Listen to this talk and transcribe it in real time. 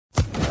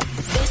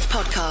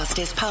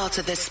podcast is part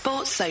of the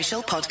Sports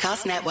Social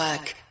Podcast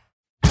Network.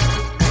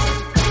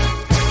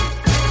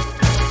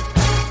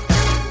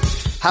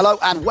 Hello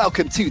and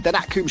welcome to the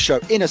Nat Coombs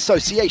Show in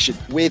association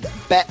with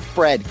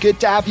Betfred. Good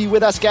to have you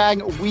with us,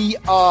 gang. We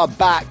are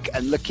back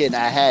and looking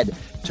ahead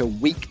to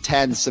Week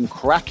 10. Some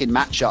cracking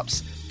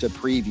matchups to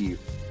preview.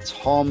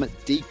 Tom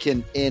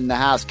Deacon in the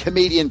house,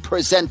 comedian,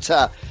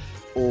 presenter,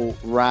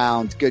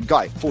 all-round good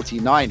guy.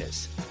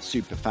 49ers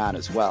super fan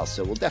as well.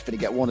 So we'll definitely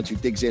get one or two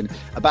digs in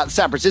about the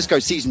San Francisco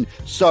season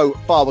so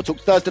far. We'll talk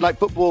Thursday Night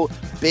Football.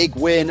 Big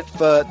win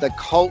for the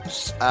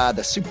Colts.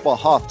 The Super Bowl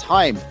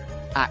halftime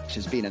act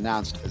has been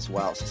announced as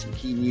well. So some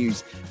key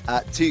news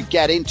to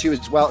get into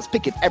as well. It's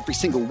picking every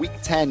single Week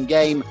 10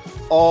 game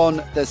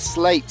on the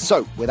slate.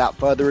 So without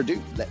further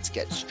ado, let's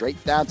get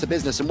straight down to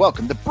business and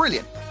welcome the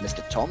brilliant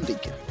Mr. Tom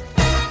Deacon.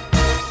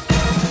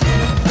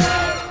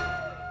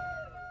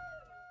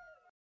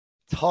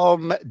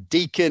 Tom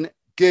Deacon,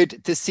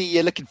 good to see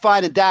you, looking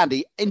fine and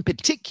dandy. In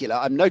particular,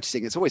 I'm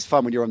noticing it's always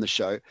fun when you're on the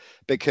show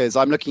because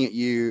I'm looking at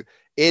you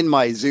in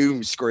my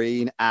Zoom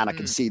screen and I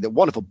can see the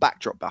wonderful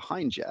backdrop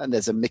behiund you. And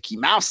there's a Mickey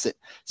Mouse in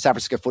San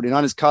Francisco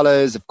 49ers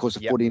colors. Of course, a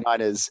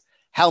 49ers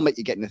helmet.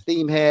 You're getting a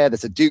theme here.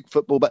 There's a Duke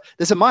football, but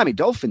there's a Miami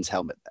Dolphins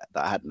helmet there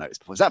that I hadn't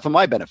noticed before. Is that for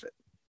my benefit?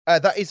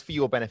 That is for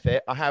your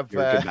benefit. I have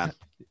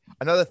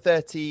another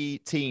 30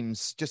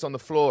 teams just on the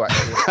floor.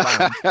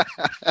 Actually,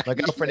 my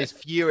girlfriend is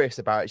furious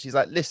about it. She's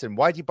like, listen,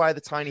 why do you buy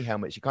the tiny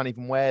helmets? You can't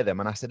even wear them.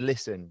 And I said,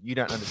 listen, you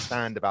don't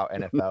understand about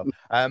NFL.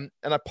 And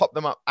I pop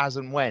them up as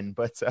and when.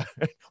 But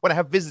when I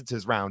have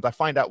visitors round, I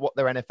find out what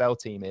their NFL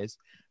team is.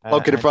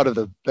 Get in front of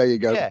them. There you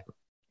go.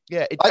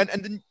 Yeah.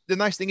 And the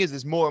nice thing is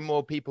there's more and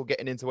more people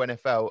getting into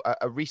NFL.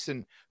 A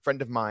recent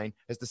friend of mine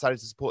has decided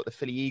to support the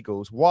Philly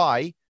Eagles.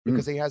 Why?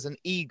 Because he has an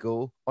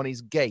eagle on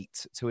his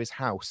gate to his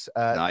house.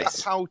 Nice.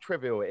 That's how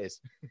trivial it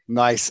is.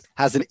 Nice.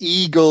 Has an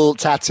eagle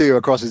tattoo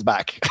across his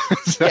back.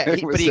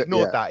 But he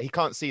ignored that. He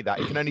can't see that.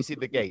 He can only see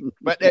the gate.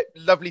 But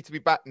lovely to be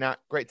back, Nat.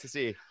 Great to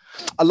see you.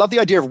 I love the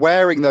idea of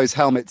wearing those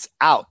helmets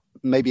out.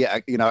 Maybe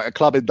at a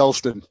club in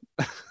Dalston.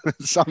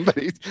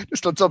 Somebody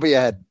just on top of your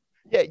head.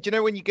 Yeah, do you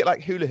know when you get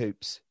like hula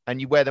hoops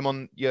and you wear them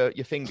on your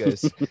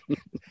fingers?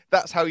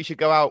 That's how you should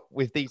go out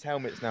with these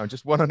helmets now,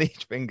 just one on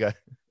each finger.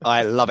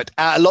 I love it.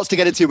 Lots to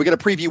get into. We're going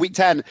to preview Week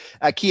 10,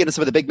 key into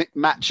some of the big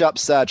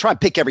matchups, try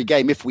and pick every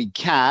game if we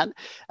can.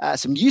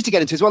 Some news to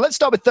get into as well. Let's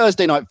start with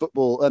Thursday Night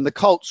Football and the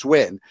Colts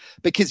win,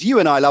 because you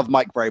and I love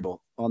Mike Vrabel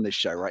on this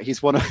show, right?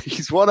 He's one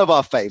of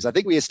our faves. I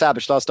think we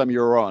established last time you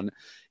were on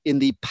in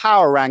the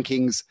power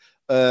rankings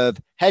of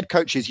head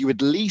coaches you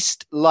would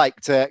least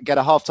like to get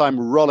a halftime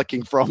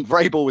rollicking from.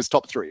 Vrabel was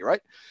top 3,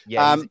 right?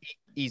 Yeah,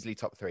 easily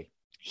top 3.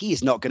 He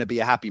is not going to be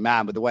a happy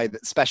man with the way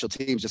that special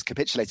teams just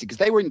capitulated because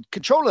they were in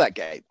control of that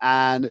game.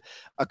 And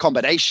a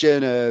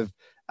combination of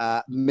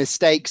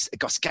mistakes,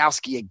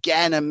 Gostkowski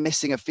again and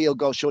missing a field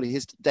goal. Surely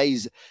his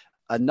days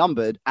are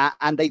numbered.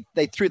 And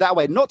they threw that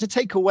away, not to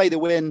take away the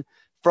win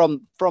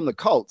from the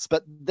Colts,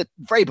 but the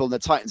Vrabel and the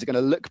Titans are going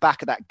to look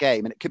back at that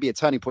game and it could be a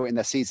turning point in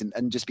their season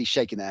and just be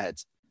shaking their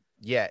heads.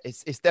 Yeah,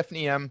 it's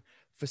definitely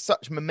for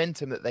such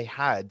momentum that they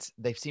had,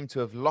 they seem to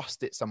have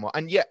lost it somewhat.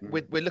 And yet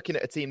we're looking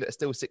at a team that are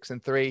still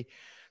 6-3.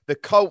 The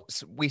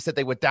Colts, we said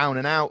they were down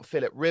and out.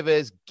 Phillip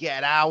Rivers,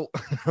 get out.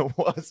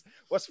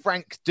 What's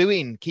Frank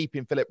doing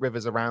keeping Phillip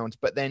Rivers around?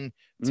 But then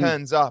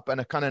turns up and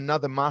a kind of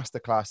another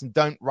masterclass and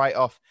don't write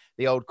off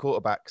the old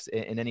quarterbacks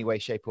in any way,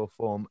 shape or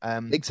form.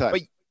 Big time.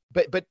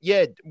 But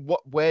yeah,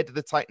 where do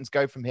the Titans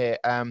go from here?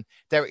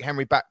 Derrick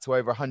Henry back to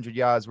over 100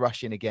 yards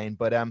rushing again.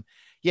 But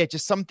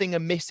just something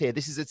amiss here.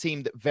 This is a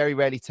team that very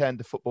rarely turned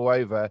the football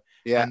over.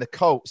 Yeah. And the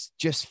Colts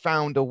just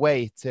found a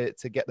way to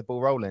get the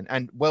ball rolling.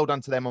 And well done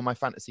to them on my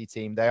fantasy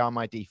team. They are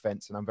my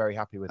defense, and I'm very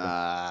happy with them.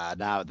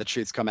 Now the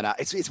truth's coming out.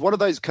 It's one of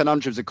those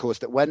conundrums, of course,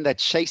 that when they're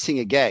chasing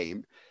a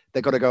game,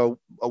 they've got to go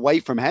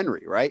away from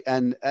Henry, right?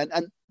 And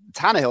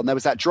Tannehill, and there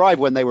was that drive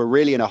when they were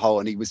really in a hole,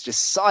 and he was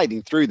just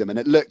siding through them, and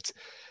it looked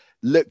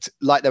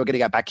like they were going to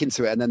get back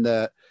into it. And then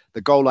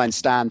the goal line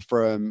stand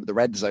from the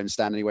red zone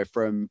stand anyway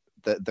from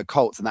the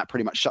Colts, and that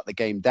pretty much shut the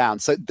game down.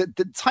 So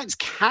the Titans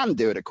can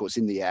do it, of course,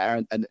 in the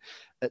air, and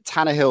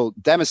Tannehill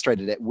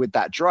demonstrated it with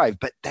that drive.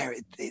 But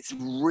it's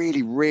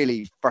really,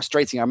 really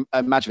frustrating. I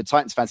imagine for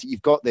Titans fans that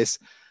you've got this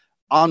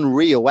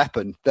unreal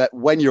weapon that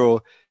when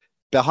you're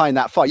behind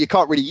that far, you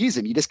can't really use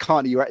him. You just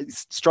can't. You're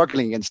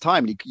struggling against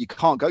time, and you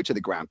can't go to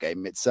the ground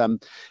game.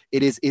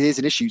 It is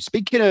an issue.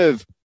 Speaking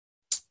of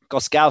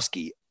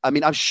Gostkowski, I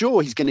mean, I'm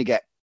sure he's going to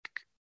get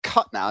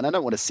cut now, and I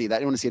don't want to see that. I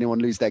don't want to see anyone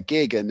lose their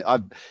gig. And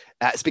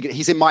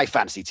he's in my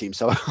fantasy team,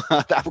 so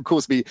that would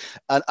cause me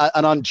an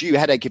undue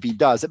headache if he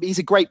does. I mean, he's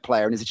a great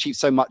player and has achieved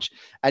so much,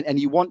 and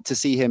you want to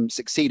see him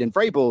succeed. And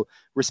Vrabel,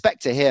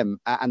 respect to him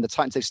and the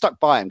Titans, they've stuck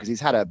by him because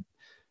he's had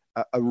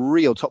a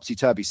real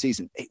topsy-turvy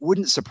season. It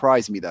wouldn't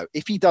surprise me, though,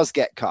 if he does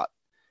get cut,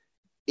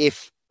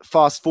 if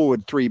fast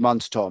forward 3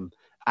 months, Tom,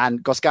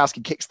 and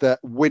Gostkowski kicks the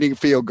winning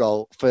field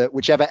goal for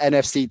whichever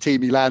NFC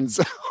team he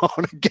lands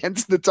on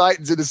against the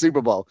Titans in the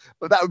Super Bowl.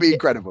 But that would be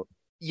incredible.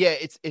 Yeah,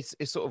 it's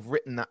sort of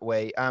written that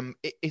way.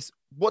 It's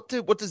what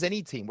does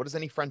any team, what does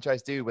any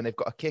franchise do when they've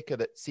got a kicker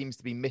that seems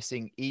to be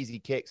missing easy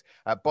kicks?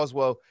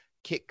 Boswell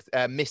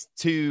missed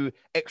 2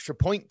 extra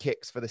point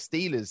kicks for the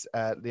Steelers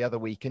the other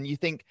week, and you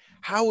think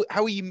how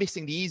are you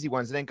missing the easy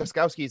ones? And then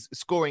Gostkowski is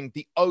scoring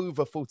the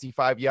over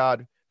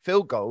 45-yard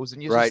field goals,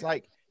 and you're just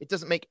like, it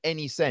doesn't make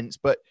any sense.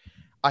 But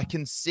I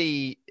can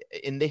see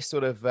in this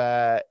sort of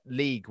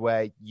league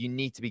where you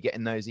need to be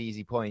getting those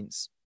easy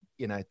points,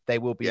 they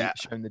will be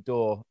shown the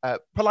door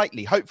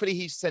politely. Hopefully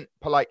he's sent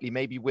politely,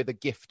 maybe with a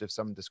gift of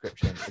some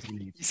description as he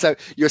leaves. So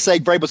you're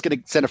saying Vrabel's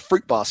going to send a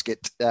fruit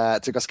basket to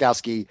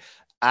Gostkowski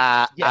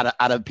at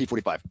a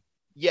P45?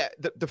 Yeah,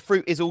 the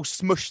fruit is all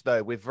smushed,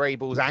 though, with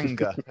Vrabel's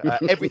anger.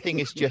 Everything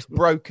is just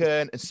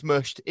broken and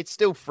smushed. It's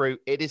still fruit.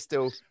 It is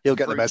still He'll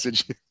get the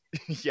message.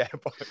 Yeah,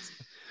 but...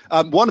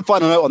 One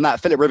final note on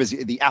that, Philip Rivers,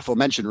 the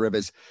aforementioned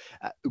Rivers,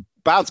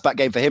 bounce back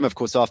game for him, of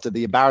course, after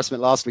the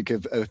embarrassment last week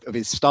of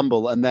his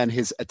stumble and then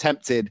his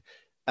attempted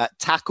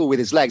tackle with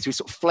his legs. He was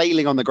sort of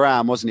flailing on the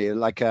ground, wasn't he?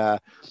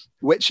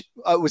 Which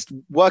was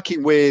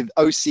working with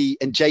OC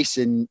and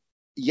Jason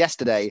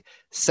yesterday,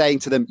 saying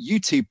to them, you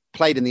two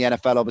played in the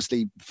NFL,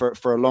 obviously,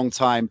 for a long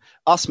time.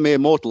 Us mere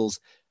mortals,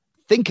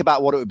 think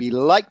about what it would be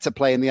like to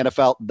play in the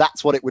NFL.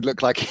 That's what it would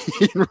look like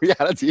in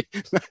reality.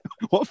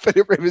 What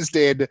Philip Rivers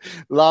did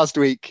last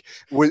week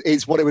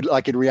is what it would look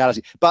like in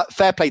reality. But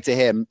fair play to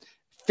him.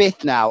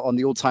 5th now on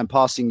the all-time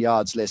passing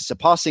yards list,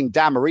 surpassing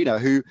Dan Marino,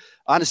 who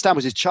I understand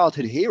was his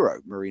childhood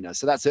hero, Marino.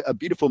 So that's a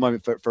beautiful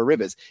moment for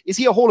Rivers. Is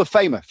he a Hall of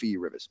Famer for you,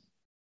 Rivers?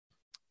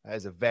 That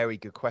is a very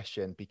good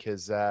question,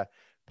 because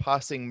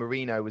passing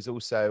Marino was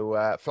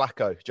also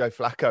Joe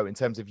Flacco, in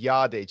terms of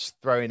yardage,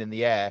 throwing in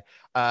the air.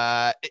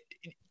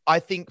 I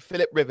think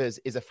Philip Rivers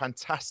is a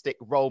fantastic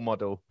role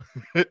model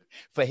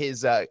for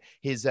his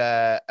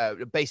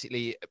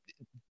basically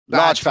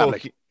large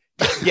family.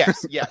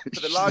 Yes, yeah,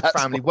 for the large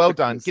family. Well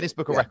done, Guinness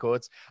Book of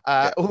Records.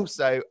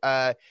 Also,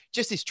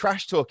 just his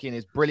trash talking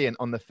is brilliant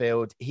on the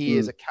field. He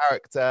is a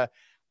character.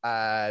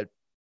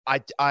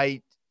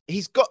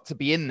 He's got to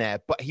be in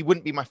there, but he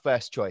wouldn't be my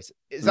first choice.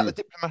 Is that the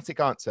diplomatic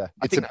answer?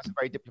 I think that's a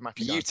very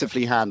diplomatic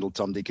beautifully handled,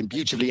 Tom Deacon.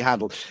 Beautifully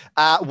handled.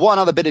 One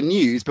other bit of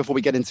news before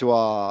we get into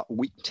our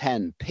Week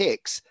 10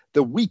 picks.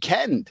 The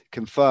weekend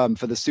confirmed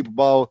for the Super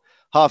Bowl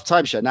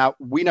halftime show. Now,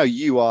 we know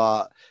you're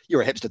a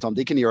hipster, Tom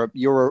Deacon.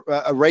 You're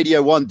a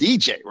Radio 1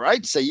 DJ,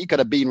 right? So you could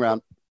have been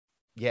around.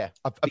 Yeah,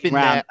 I've been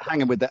there.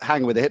 hanging with the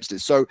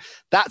hipsters. So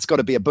that's got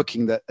to be a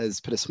booking that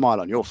has put a smile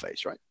on your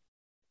face, right?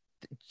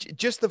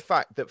 Just the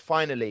fact that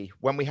finally,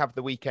 when we have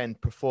the weekend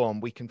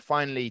perform, we can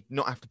finally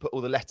not have to put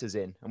all the letters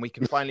in, and we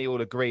can finally all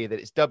agree that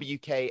it's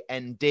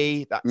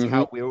WKND. That's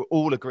how we were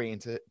all agreeing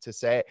to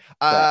say it.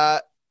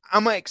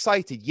 Am I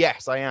excited?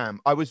 Yes, I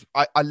am. I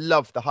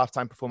loved the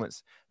halftime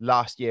performance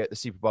last year at the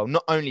Super Bowl,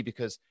 not only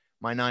because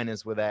my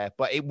Niners were there,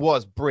 but it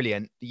was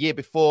brilliant. The year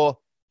before,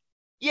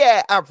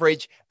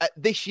 average.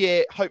 This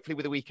year, hopefully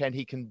with the weekend,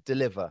 he can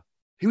deliver.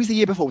 Who was the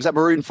year before? Was that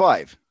Maroon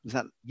 5?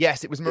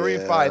 Yes, it was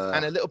Maroon 5,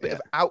 and a little bit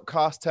of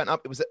Outkast turn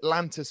up. It was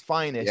Atlanta's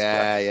finest.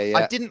 Yeah.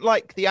 I didn't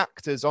like the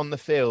actors on the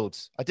field.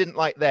 I didn't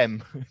like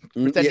them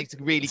pretending to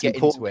really get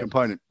into it.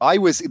 Component.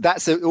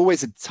 That's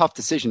always a tough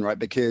decision, right?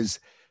 Because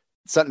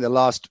certainly the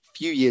last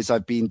few years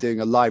I've been doing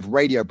a live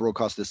radio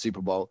broadcast of the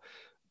Super Bowl,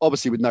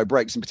 obviously with no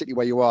breaks, and particularly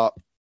where you are,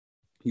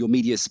 your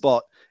media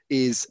spot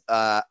is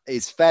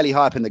fairly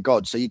high up in the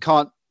gods, so you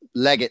can't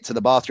leg it to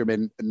the bathroom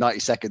in 90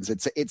 seconds.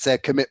 It's a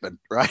commitment,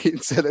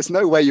 right? So there's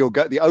no way you'll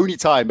go. The only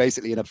time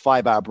basically in a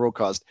 5-hour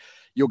broadcast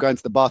you'll go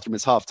into the bathroom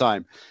is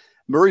halftime.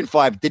 Maroon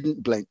 5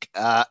 didn't blink.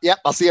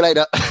 I'll see you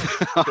later.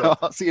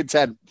 I'll see you in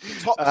 10.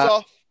 Tops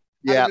off.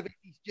 Yeah.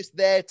 He's just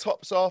there,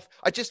 tops off.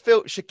 I just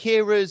felt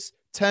Shakira's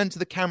turn to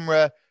the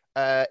camera,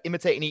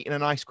 imitating eating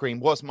an ice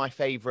cream, was my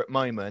favorite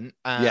moment.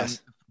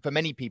 Yes. For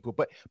many people,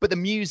 but the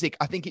music,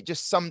 I think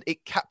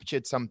it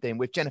captured something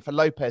with Jennifer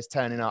Lopez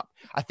turning up.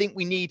 I think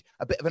we need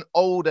a bit of an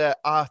older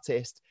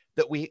artist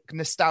that we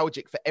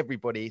nostalgic for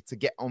everybody to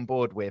get on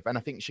board with. And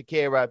I think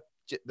Shakira,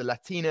 the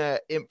Latina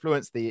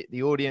influence,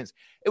 the audience,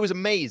 it was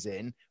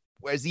amazing.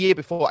 Whereas the year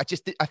before,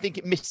 I think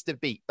it missed a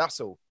beat. That's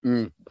all.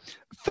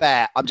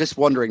 Fair. I'm just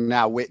wondering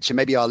now and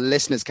maybe our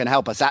listeners can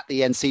help us at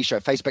the NC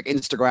Show, Facebook,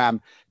 Instagram,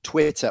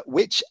 Twitter.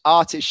 Which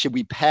artist should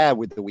we pair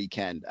with the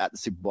weekend at the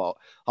Super Bowl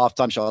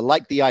halftime show? I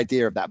like the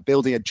idea of that,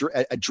 building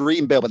a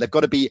dream bill, but they've got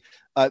to be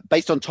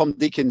based on Tom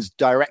Deacon's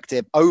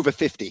directive over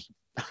 50.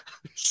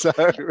 So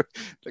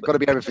they've got to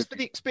be over 50. Just for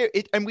the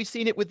experience, and we've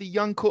seen it with the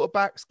young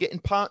quarterbacks getting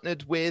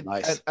partnered with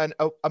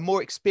a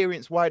more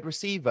experienced wide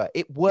receiver.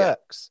 It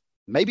works. Yeah.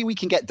 Maybe we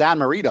can get Dan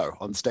Marino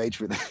on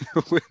stage with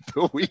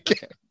the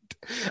weekend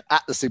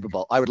at the Super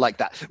Bowl. I would like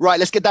that. Right,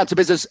 let's get down to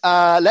business.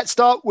 Let's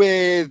start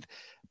with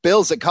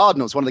Bills at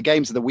Cardinals, one of the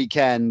games of the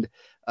weekend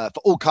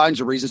for all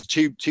kinds of reasons.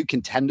 Two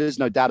contenders,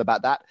 no doubt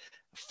about that.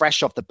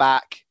 Fresh off the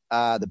back,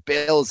 the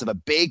Bills have a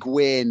big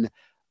win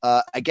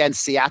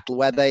against Seattle,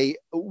 where they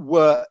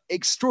were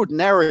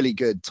extraordinarily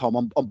good, Tom,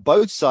 on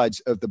both sides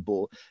of the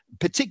ball.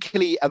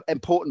 Particularly an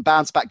important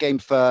bounce back game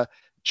for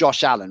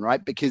Josh Allen,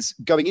 right? Because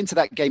going into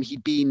that game,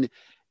 he'd been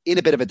in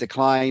a bit of a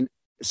decline,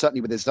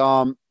 certainly with his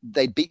arm.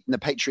 They'd beaten the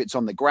Patriots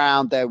on the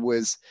ground. There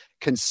was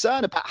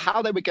concern about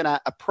how they were going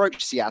to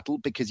approach Seattle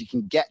because you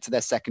can get to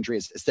their secondary,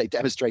 as they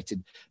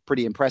demonstrated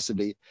pretty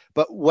impressively.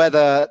 But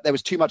whether there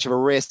was too much of a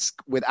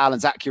risk with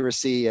Allen's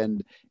accuracy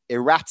and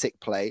erratic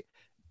play,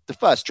 the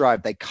first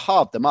drive, they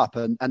carved them up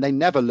and they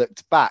never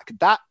looked back.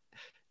 That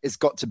has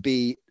got to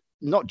be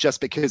not just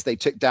because they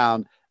took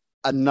down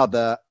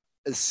another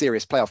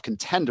serious playoff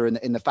contender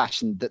in the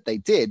fashion that they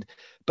did,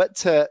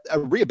 but a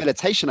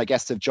rehabilitation, I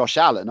guess, of Josh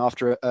Allen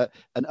after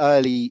an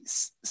early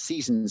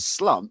season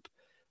slump.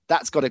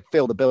 That's got to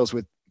fill the Bills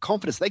with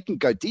confidence. They can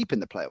go deep in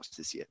the playoffs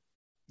this year.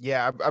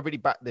 Yeah, I really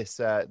back this.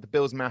 The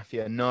Bills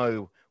Mafia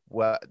know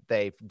what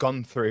they've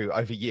gone through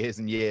over years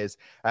and years.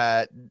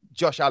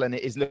 Josh Allen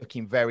is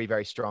looking very,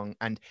 very strong,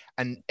 and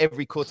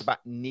every quarterback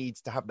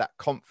needs to have that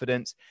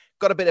confidence.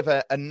 Got a bit of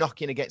a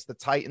knock-in against the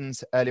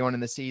Titans early on in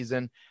the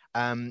season.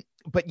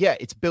 But yeah,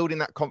 it's building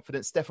that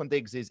confidence. Stephon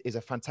Diggs is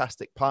a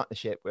fantastic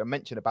partnership. We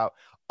mentioned about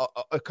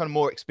a kind of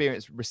more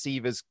experienced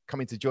receivers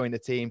coming to join the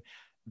team.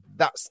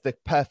 That's the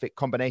perfect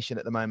combination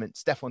at the moment.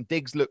 Stephon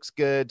Diggs looks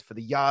good for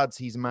the yards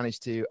he's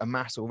managed to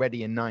amass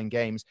already in 9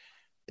 games.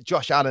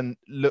 Josh Allen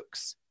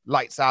looks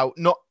lights out,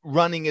 not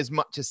running as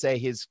much as, say,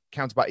 his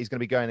counterpart he's going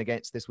to be going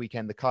against this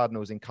weekend, the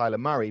Cardinals in Kyler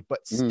Murray.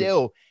 But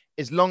still,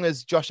 as long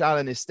as Josh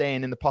Allen is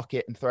staying in the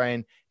pocket and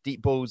throwing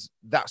deep balls,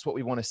 that's what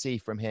we want to see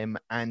from him.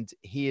 And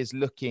he is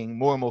looking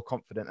more and more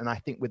confident. And I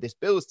think with this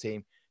Bills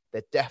team,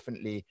 they're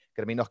definitely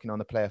going to be knocking on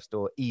the playoff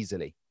door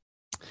easily.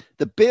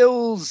 The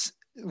Bills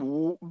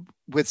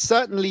with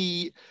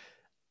certainly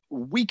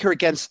weaker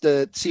against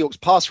the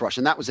Seahawks pass rush.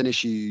 And that was an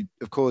issue,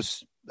 of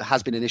course,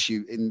 has been an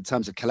issue in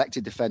terms of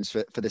collective defense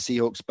for the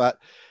Seahawks, but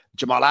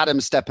Jamal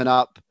Adams stepping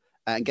up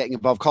and getting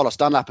involved, Carlos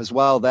Dunlap as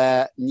well,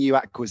 their new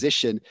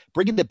acquisition,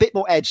 bringing a bit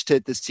more edge to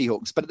the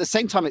Seahawks. But at the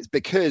same time, it's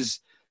because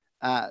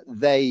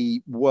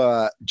they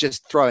were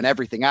just throwing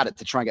everything at it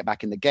to try and get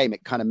back in the game.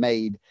 It kind of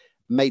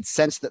made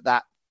sense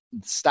that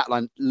stat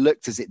line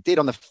looked as it did.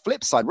 On the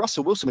flip side,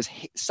 Russell Wilson was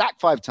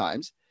sacked 5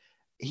 times.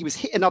 He was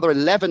hit another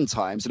 11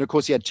 times. And of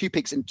course, he had 2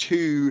 picks and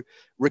 2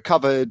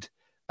 recovered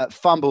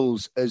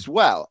fumbles as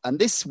well. And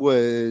this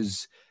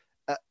was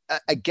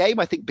a game,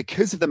 I think,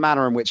 because of the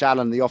manner in which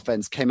Allen and the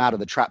offense came out of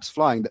the traps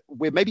flying, that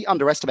we're maybe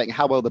underestimating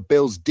how well the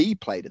Bills D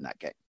played in that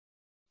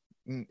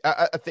game.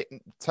 I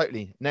think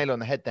totally nail on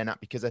the head there, Nat,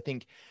 because I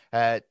think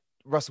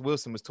Russell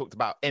Wilson was talked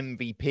about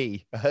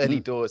MVP early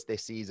doors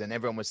this season.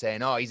 Everyone was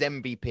saying, oh, he's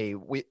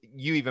MVP.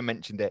 You even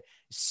mentioned it.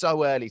 It's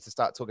so early to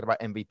start talking about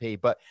MVP.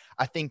 But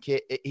I think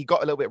he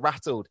got a little bit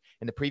rattled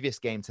in the previous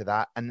game to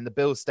that. And then the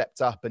Bills stepped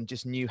up and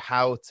just knew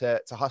how to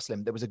hustle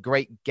him. There was a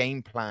great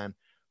game plan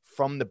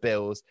from the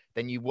Bills.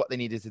 They knew what they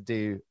needed to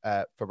do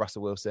for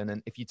Russell Wilson.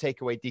 And if you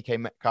take away DK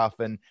Metcalf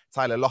and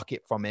Tyler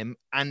Lockett from him,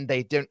 and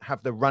they don't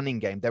have the running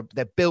game,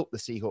 they're built, the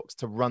Seahawks,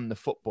 to run the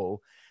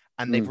football.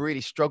 And they've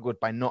really struggled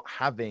by not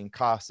having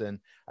Carson.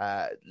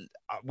 I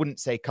wouldn't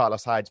say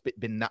Carlos Hyde's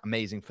been that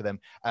amazing for them,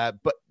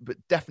 but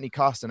definitely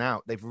Carson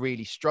out. They've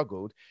really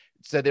struggled.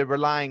 So they're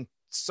relying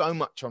so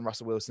much on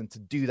Russell Wilson to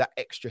do that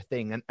extra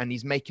thing. And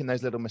he's making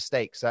those little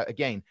mistakes. So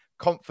again,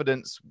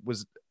 confidence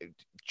was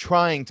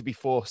trying to be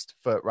forced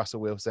for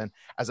Russell Wilson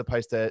as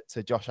opposed to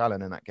Josh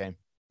Allen in that game.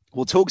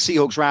 We'll talk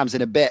Seahawks Rams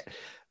in a bit.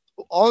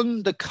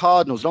 On the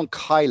Cardinals, on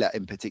Kyler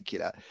in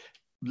particular,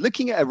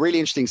 looking at a really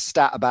interesting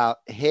stat about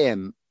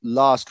him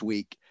last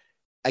week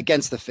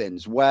against the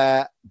Finns,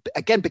 where,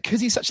 again, because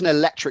he's such an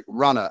electric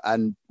runner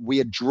and we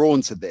are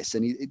drawn to this,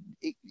 and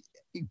he's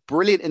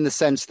brilliant in the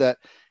sense that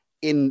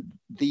in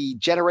the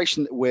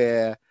generation that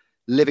we're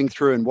living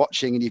through and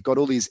watching, and you've got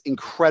all these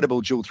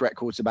incredible dual threat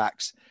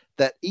quarterbacks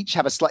that each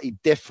have a slightly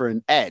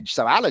different edge.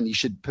 So Allen, you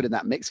should put in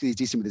that mix because he's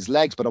decent with his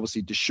legs, but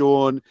obviously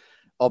Deshaun,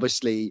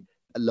 obviously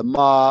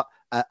Lamar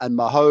and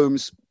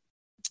Mahomes.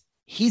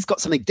 He's got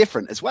something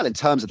different as well in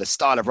terms of the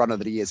style of runner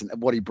that he is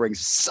and what he brings.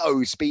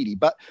 So speedy.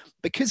 But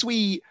because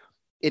we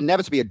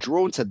inevitably are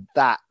drawn to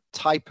that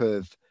type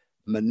of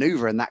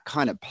maneuver and that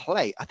kind of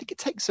play, I think it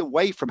takes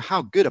away from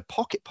how good a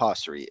pocket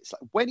passer he is.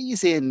 Like when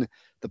he's in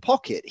the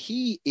pocket,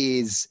 he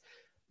is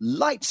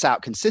lights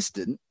out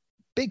consistent,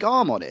 big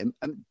arm on him,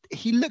 and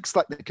he looks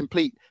like the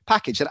complete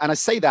package. And I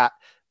say that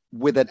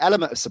with an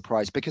element of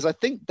surprise, because I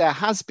think there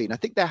has been,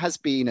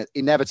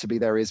 inevitably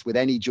there is with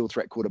any dual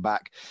threat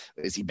quarterback.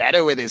 Is he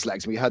better with his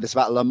legs? We heard this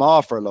about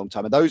Lamar for a long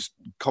time, and those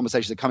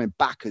conversations are coming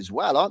back as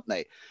well, aren't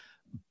they?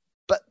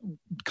 But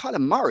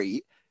Kyler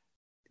Murray,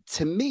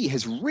 to me,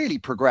 has really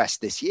progressed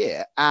this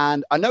year.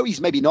 And I know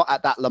he's maybe not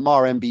at that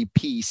Lamar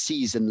MVP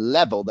season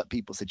level that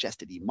people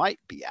suggested he might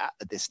be at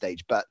this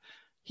stage, but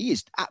he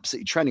is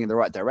absolutely trending in the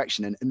right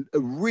direction and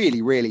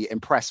really, really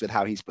impressed with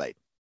how he's played.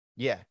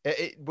 Yeah,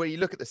 when you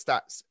look at the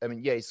stats, I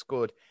mean, he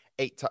scored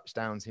 8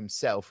 touchdowns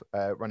himself,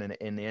 running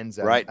it in the end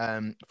zone. Right.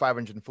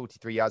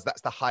 543 yards.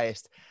 That's the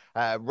highest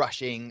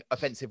rushing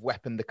offensive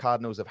weapon the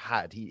Cardinals have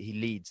had. He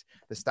leads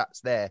the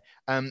stats there.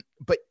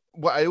 But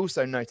what I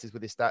also noticed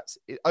with his stats,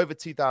 over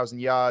 2,000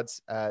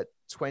 yards,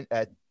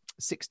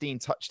 16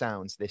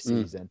 touchdowns this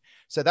season.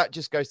 So that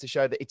just goes to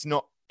show that it's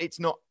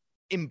not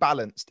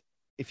imbalanced,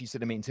 if you see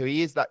what I mean. So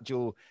he is that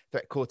dual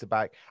threat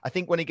quarterback. I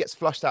think when he gets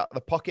flushed out of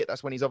the pocket,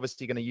 that's when he's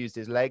obviously going to use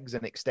his legs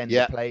and extend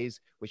the plays,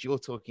 which you're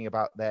talking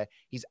about there.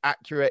 He's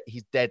accurate.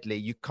 He's deadly.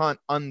 You can't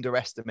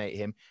underestimate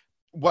him.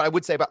 What I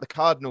would say about the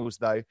Cardinals,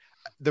 though,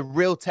 the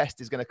real test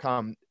is going to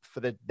come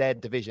for their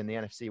division, the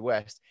NFC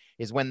West,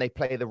 is when they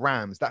play the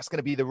Rams. That's going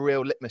to be the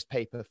real litmus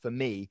paper for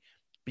me.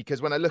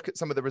 Because when I look at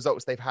some of the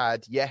results they've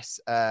had, yes,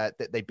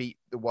 that they beat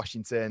the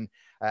Washington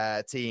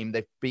team.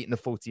 They've beaten the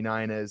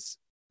 49ers.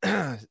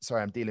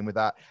 Sorry, I'm dealing with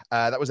that.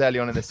 That was early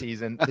on in the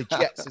season. The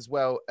Jets as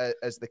well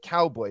as the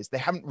Cowboys. They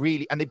haven't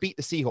really, and they beat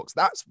the Seahawks.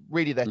 That's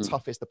really their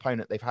toughest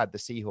opponent they've had, the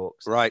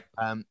Seahawks. Right.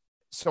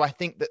 So I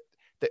think that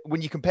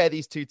when you compare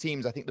these two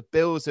teams, I think the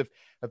Bills have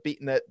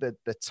beaten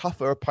the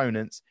tougher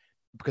opponents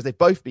because they've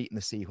both beaten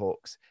the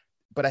Seahawks.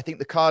 But I think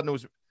the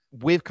Cardinals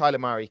with Kyler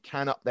Murray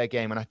can up their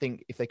game. And I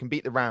think if they can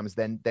beat the Rams,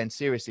 then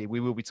seriously, we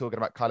will be talking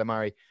about Kyler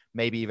Murray,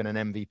 maybe even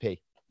an MVP.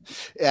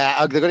 Yeah,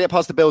 they're going to get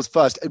past the Bills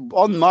first.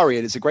 On Murray,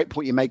 and it's a great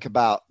point you make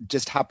about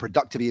just how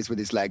productive he is with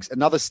his legs.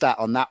 Another stat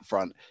on that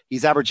front,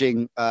 he's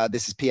averaging,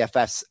 this is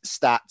PFF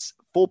stats,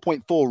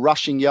 4.4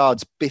 rushing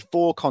yards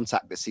before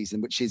contact this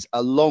season, which is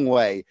a long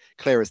way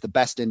clear as the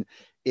best in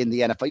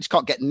the NFL. You just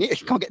can't get near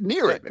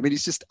it. I mean,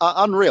 it's just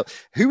unreal.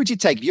 Who would you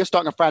take if you're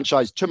starting a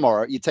franchise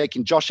tomorrow? You're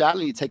taking Josh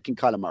Allen, you're taking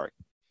Kyler Murray?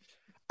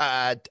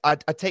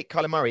 I'd take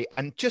Kyler Murray,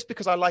 and just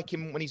because I like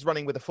him when he's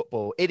running with the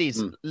football, it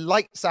is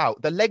lights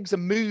out. The legs are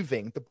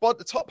moving.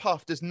 The top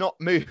half does not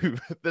move.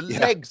 The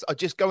legs are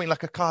just going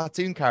like a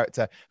cartoon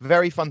character.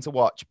 Very fun to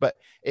watch. But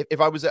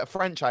if I was at a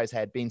franchise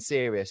head being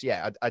serious,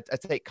 I'd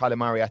take Kyler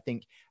Murray. I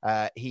think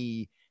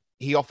he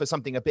offers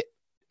something a bit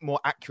more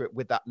accurate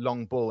with that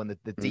long ball and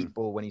the deep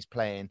ball when he's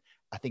playing.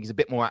 I think he's a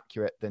bit more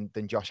accurate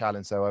than Josh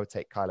Allen. So I would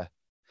take Kyler.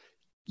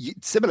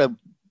 Similar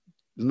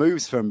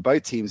moves from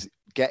both teams,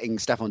 getting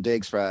Stephon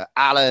Diggs for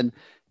Allen,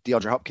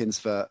 DeAndre Hopkins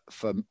for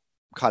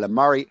Kyler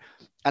Murray.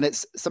 And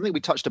it's something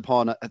we touched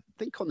upon, I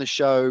think, on the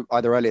show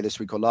either earlier this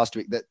week or last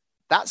week,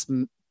 that's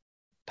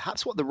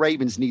perhaps what the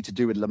Ravens need to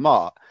do with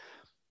Lamar.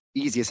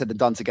 Easier said than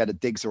done to get a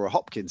Diggs or a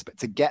Hopkins, but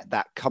to get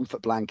that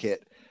comfort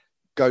blanket,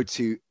 go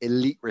to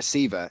elite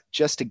receiver,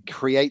 just to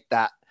create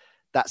that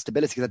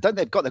stability. Because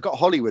they've got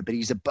Hollywood, but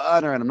he's a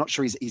burner, and I'm not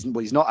sure he's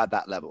not at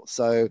that level.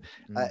 So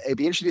it'd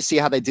be interesting to see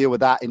how they deal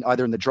with that in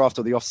either in the draft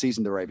or the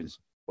offseason, the Ravens.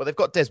 Well, they've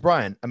got Des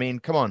Bryant. I mean,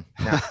 come on.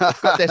 Now.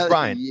 They've got Des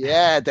Bryant.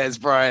 Yeah, Des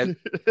Bryant.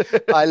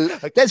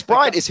 Des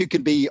Bryant is who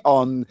can be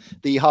on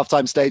the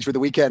halftime stage for the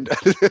weekend,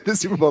 the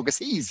Super Bowl, because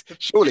he's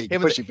surely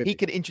pushing 50. He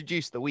could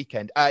introduce the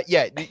weekend.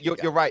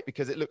 You're right,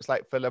 because it looks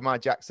like for Lamar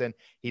Jackson,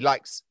 he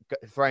likes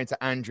throwing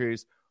to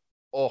Andrews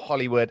or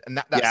Hollywood, and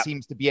that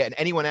seems to be it. And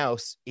anyone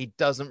else, he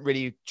doesn't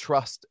really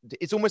trust.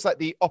 It's almost like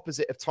the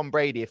opposite of Tom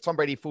Brady. If Tom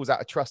Brady falls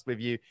out of trust with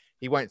you,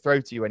 he won't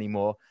throw to you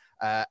anymore.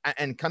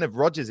 And kind of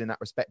Rodgers in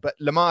that respect. But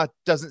Lamar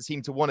doesn't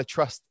seem to want to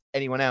trust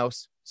anyone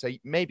else. So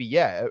maybe,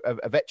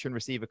 a veteran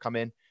receiver come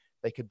in,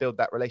 they could build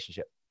that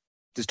relationship.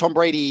 Does Tom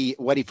Brady,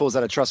 when he falls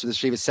out of trust with the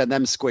receivers, send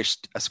them a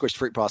squished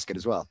fruit basket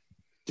as well?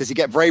 Does he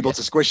get Vrabel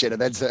to squish it?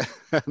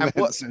 And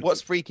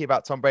what's freaky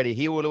about Tom Brady?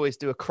 He will always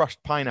do a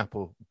crushed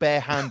pineapple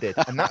barehanded,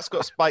 and that's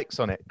got spikes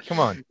on it. Come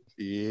on.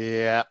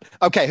 Yeah.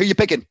 Okay, who are you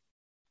picking?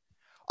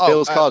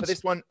 Bills cards. For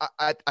this one,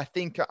 I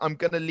think I'm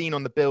going to lean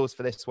on the Bills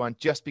for this one,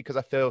 just because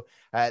I feel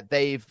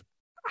they've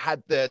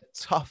had the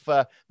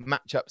tougher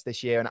matchups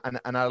this year,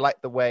 and I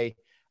like the way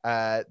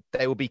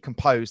they will be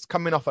composed.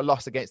 Coming off a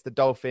loss against the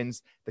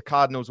Dolphins, the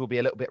Cardinals will be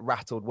a little bit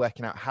rattled,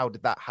 working out how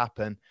did that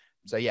happen.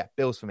 So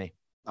Bills for me.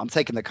 I'm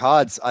taking the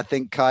Cards. I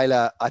think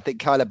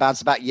Kyler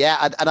bounced back.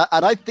 Yeah,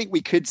 and I think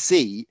we could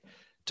see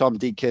Tom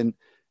Deacon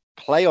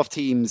playoff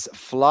teams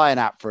flying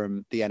out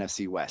from the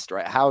NFC West,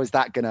 right? How is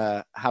that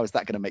gonna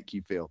make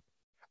you feel?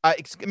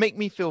 It's gonna make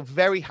me feel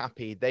very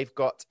happy. They've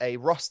got a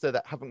roster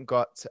that haven't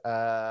got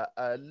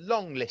a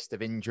long list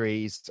of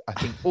injuries. I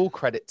think all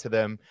credit to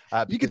them.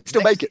 You can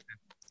still make it.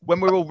 When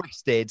we're all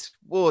rested,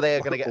 they're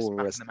going to get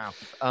smacked in the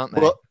mouth, aren't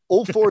they? Well,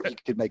 all four of you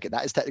could make it.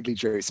 That is technically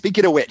true.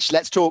 Speaking of which,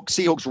 let's talk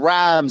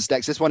Seahawks-Rams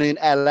next. This one in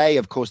LA,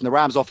 of course, and the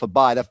Rams off a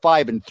bye. They're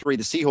 5-3.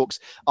 The Seahawks,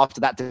 after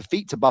that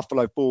defeat to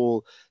Buffalo,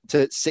 fall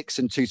to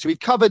 6-2. So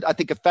we've covered, I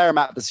think, a fair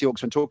amount of the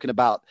Seahawks when talking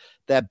about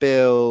their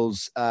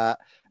Bills, the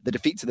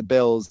defeat to the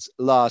Bills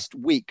last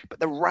week. But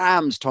the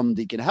Rams, Tom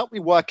Deacon, help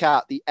me work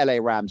out the LA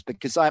Rams,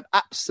 because I'm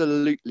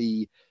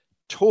absolutely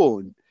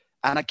torn.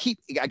 And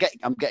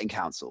I'm getting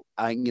counsel.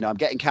 I'm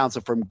getting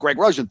counsel from Greg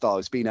Rosenthal,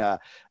 who's been a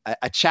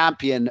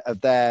champion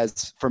of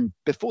theirs from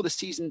before the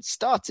season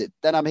started.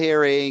 Then I'm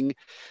hearing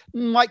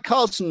Mike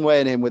Carlson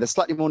weighing in with a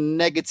slightly more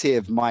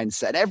negative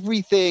mindset.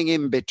 Everything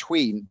in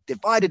between,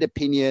 divided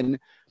opinion.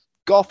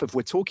 Goff, if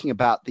we're talking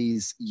about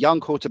these young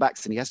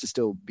quarterbacks, and he has to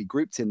still be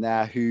grouped in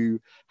there, who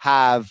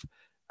have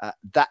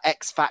that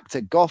X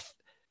factor. Goff,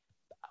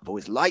 I've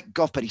always liked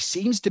Goff, but he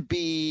seems to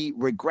be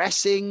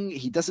regressing.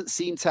 He doesn't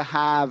seem to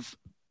have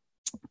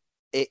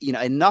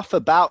enough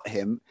about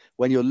him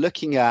when you're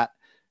looking at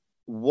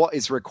what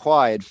is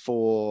required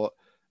for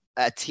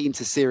a team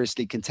to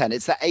seriously contend?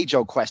 It's that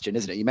age-old question,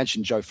 isn't it? You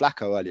mentioned Joe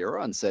Flacco earlier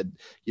on, said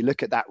you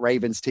look at that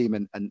Ravens team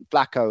and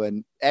Flacco,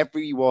 and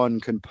everyone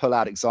can pull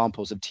out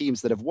examples of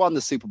teams that have won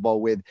the Super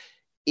Bowl with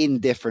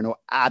indifferent or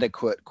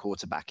adequate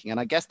quarterbacking. And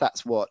I guess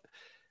that's what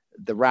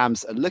the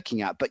Rams are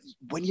looking at. But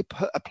when you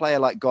put a player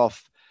like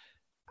Goff,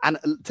 and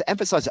to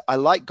emphasize it, I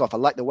like Goff. I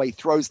like the way he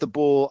throws the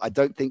ball. I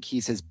don't think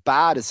he's as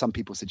bad as some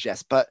people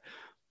suggest, but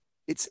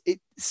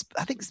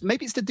I think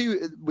maybe it's to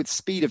do with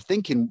speed of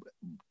thinking.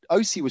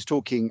 OC was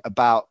talking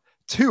about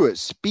Tua's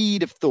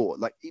speed of thought.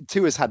 Like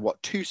Tua's had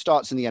 2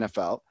 starts in the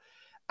NFL,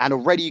 and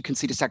already you can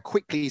see just how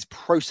quickly he's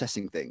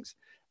processing things.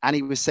 And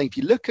he was saying, if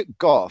you look at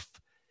Goff,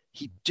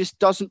 he just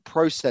doesn't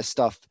process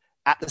stuff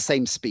at the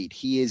same speed.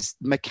 He is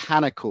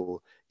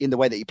mechanical in the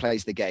way that he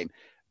plays the game.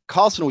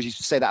 Carson always used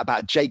to say that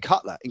about Jay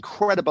Cutler.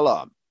 Incredible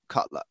arm,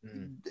 Cutler.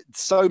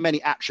 So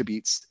many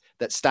attributes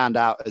that stand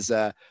out as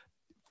a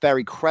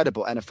very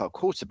credible NFL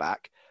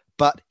quarterback,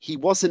 but he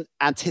wasn't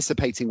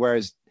anticipating where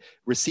his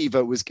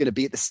receiver was going to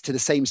be to the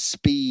same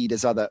speed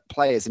as other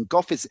players. And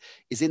Goff is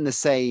in the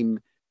same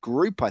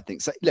group, I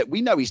think. So look,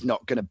 we know he's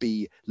not going to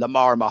be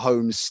Lamar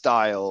Mahomes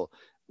style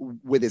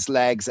with his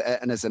legs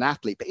and as an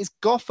athlete, but is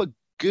Goff a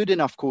good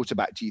enough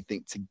quarterback, do you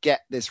think, to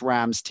get this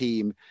Rams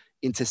team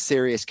into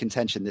serious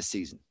contention this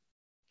season?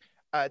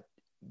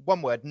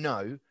 One word,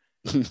 no.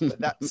 But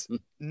that's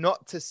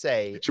not to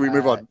say. Should we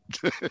move on?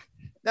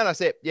 No,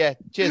 that's it. Yeah.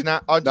 Cheers,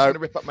 Nat. I'm just going to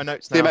rip up my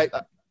notes now. See you,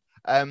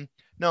 mate.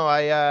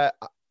 No,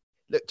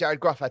 look, Jared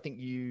Goff, I think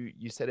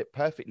you said it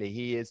perfectly.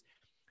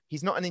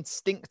 He's not an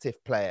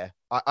instinctive player.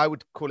 I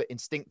would call it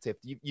instinctive.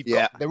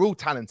 They're all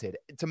talented.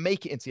 To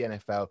make it into the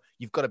NFL,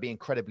 you've got to be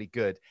incredibly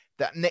good.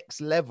 That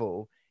next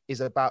level is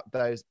about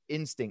those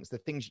instincts, the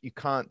things you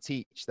can't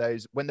teach.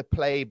 Those when the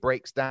play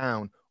breaks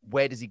down,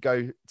 where does he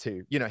go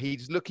to?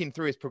 He's looking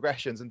through his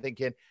progressions and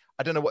thinking,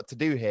 I don't know what to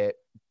do here.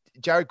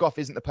 Jared Goff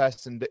isn't the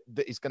person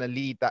that is going to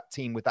lead that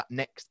team with that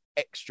next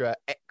extra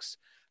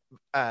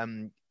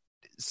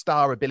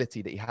star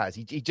ability that he has.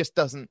 He just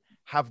doesn't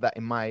have that,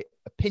 in my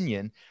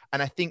opinion.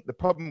 And I think the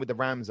problem with the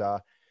Rams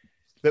are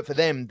that for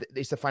them,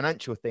 it's a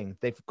financial thing.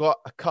 They've got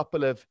a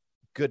couple of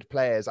good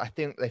players. I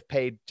think they've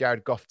paid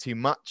Jared Goff too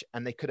much,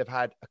 and they could have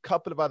had a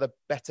couple of other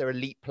better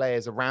elite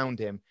players around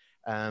him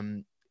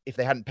if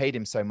they hadn't paid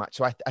him so much.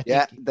 So I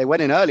think they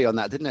went in early on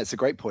that, didn't it? It's a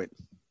great point.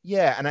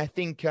 Yeah, and I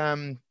think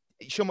Sean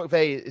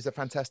McVay is a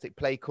fantastic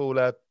play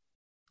caller.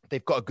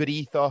 They've got a good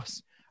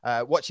ethos.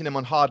 Watching them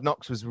on Hard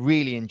Knocks was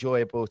really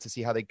enjoyable to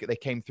see how they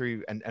came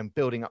through and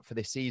building up for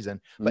this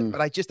season. But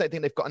I just don't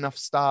think they've got enough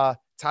star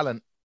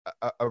talent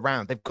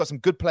around. They've got some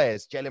good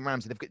players. Jalen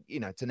Ramsey, they've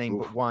got, to name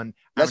but one.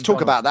 Let's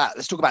talk about that.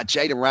 Let's talk about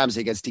Jalen Ramsey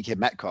against DK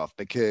Metcalf,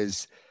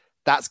 because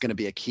that's going to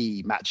be a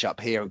key matchup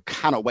here. And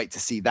cannot wait to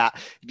see that.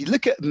 If you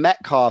look at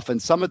Metcalf and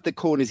some of the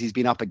corners he's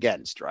been up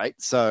against, right?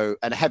 So,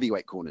 and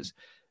heavyweight corners,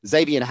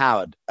 Xavier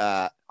Howard,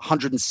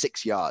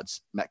 106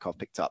 yards Metcalf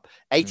picked up,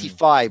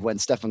 85 when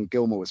Stephon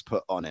Gilmore was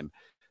put on him.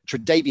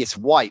 Tre'Davious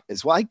White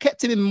as well. He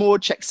kept him in more,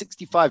 check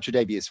 65,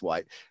 Tre'Davious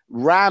White.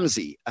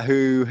 Ramsey,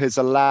 who has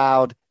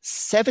allowed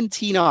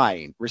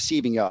 79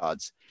 receiving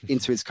yards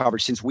into his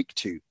coverage since week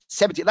 2.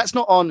 70. That's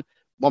not on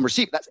one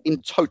receiver. That's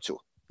in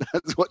total.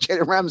 That's what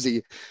Jalen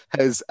Ramsey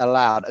has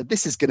allowed.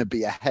 This is going to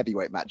be a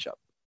heavyweight matchup.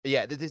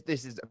 Yeah, this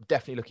is I'm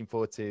definitely looking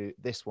forward to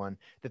this one.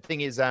 The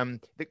thing is, the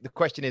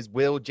question is,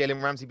 will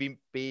Jalen Ramsey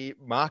be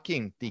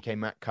marking DK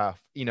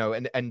Metcalf?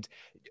 And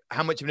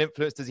how much of an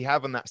influence does he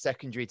have on that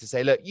secondary to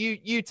say, look,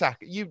 you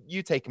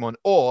take him on,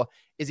 or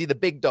is he the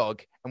big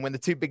dog? And when the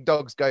two big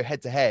dogs go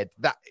head to head,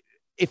 that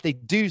if they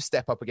do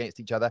step up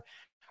against each other,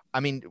 I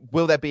mean,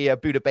 will there be a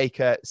Buda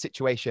Baker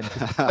situation?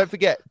 Don't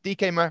forget,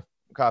 DK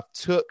Metcalf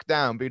took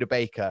down Buda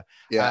Baker.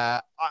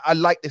 Yeah, I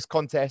like this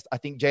contest. I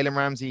think Jalen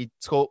Ramsey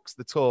talks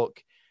the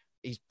talk.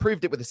 He's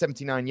proved it with the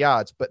 79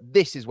 yards, but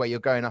this is where you're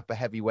going up a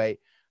heavyweight.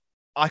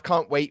 I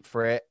can't wait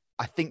for it.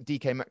 I think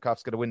DK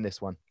Metcalf's going to win this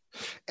one.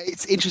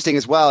 It's interesting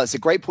as well. It's a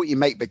great point you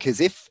make,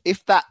 because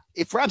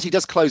if Ramsey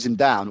does close him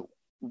down,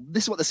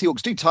 this is what the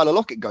Seahawks do. Tyler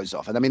Lockett goes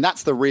off. And I mean,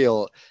 that's the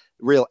real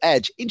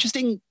edge.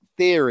 Interesting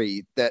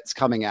theory that's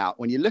coming out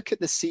when you look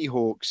at the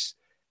Seahawks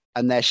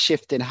and their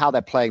shift in how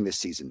they're playing this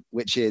season,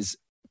 which is,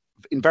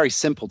 in very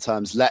simple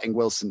terms, letting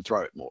Wilson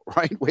throw it more,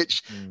 right?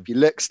 Which, if you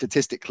look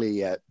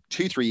statistically,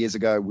 2-3 years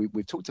ago,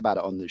 we've talked about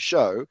it on the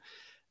show,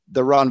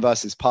 the run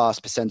versus pass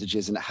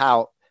percentages and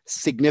how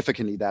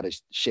significantly that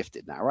has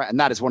shifted now, right? And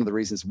that is one of the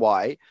reasons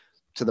why,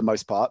 to the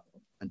most part,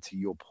 and to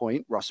your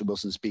point, Russell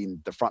Wilson's been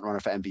the front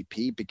runner for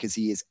MVP, because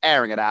he is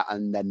airing it out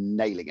and then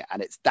nailing it,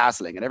 and it's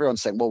dazzling. And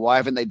everyone's saying, well, why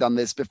haven't they done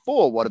this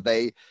before? What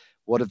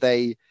have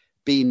they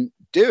been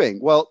doing?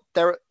 Well,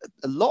 there are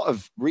a lot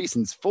of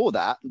reasons for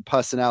that.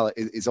 Personnel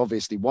is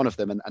obviously one of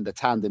them, and the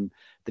tandem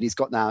that he's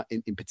got now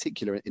in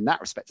particular in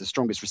that respect, the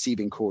strongest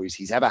receiving core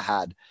he's ever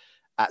had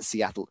at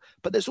Seattle.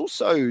 But there's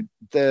also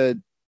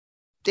the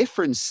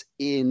difference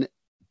in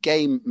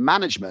game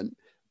management,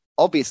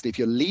 obviously, if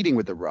you're leading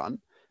with the run,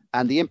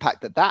 and the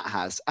impact that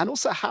has, and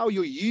also how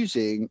you're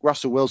using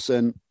Russell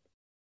Wilson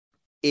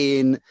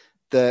in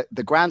the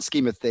grand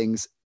scheme of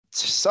things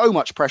so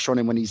much pressure on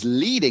him when he's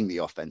leading the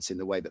offense in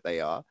the way that they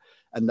are,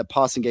 and the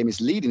passing game is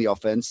leading the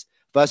offense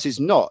versus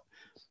not.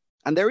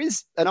 And there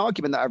is an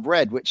argument that I've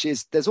read, which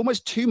is there's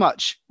almost too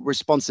much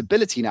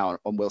responsibility now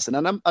on Wilson.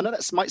 And I know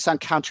that might sound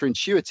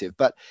counterintuitive,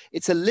 but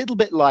it's a little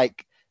bit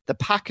like the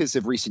Packers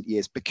of recent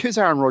years, because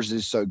Aaron Rodgers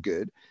is so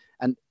good.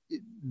 And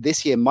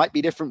this year might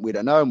be different. We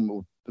don't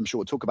know. I'm sure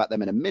we'll talk about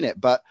them in a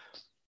minute. But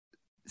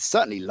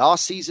certainly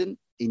last season,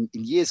 in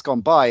years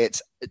gone by,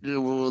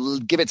 we'll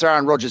give it to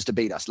Aaron Rodgers to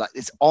beat us. Like,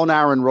 it's on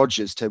Aaron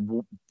Rodgers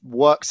to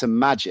work some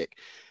magic.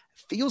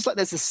 Feels like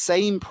there's the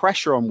same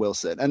pressure on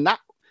Wilson. And that,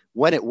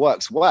 when it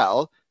works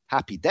well,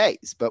 happy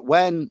days. But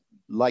when,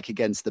 like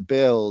against the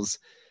Bills,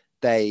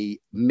 they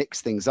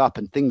mix things up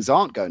and things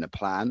aren't going to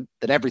plan,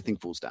 then everything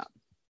falls down.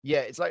 Yeah,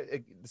 it's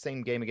like the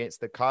same game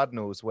against the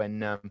Cardinals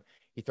when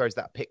he throws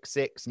that pick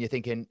six and you're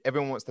thinking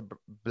everyone wants to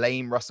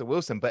blame Russell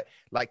Wilson. But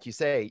like you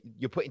say,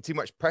 you're putting too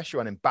much pressure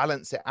on him.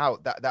 Balance it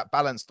out, that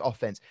balanced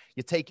offense.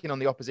 You're taking on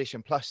the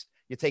opposition, plus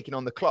you're taking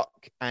on the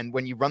clock. And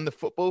when you run the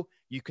football,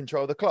 you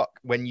control the clock.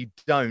 When you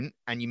don't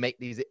and you make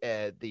these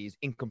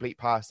incomplete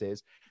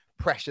passes,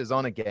 pressure's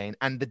on again.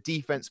 And the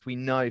defense, we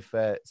know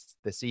for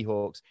the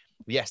Seahawks,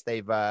 yes,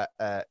 they've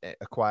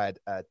acquired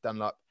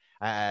Dunlap,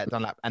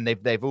 and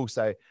they've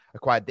also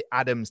acquired the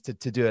Adams to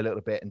do a little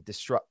bit and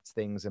disrupt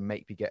things and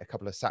maybe get a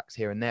couple of sacks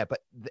here and there.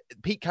 But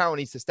Pete Carroll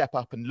needs to step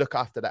up and look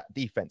after that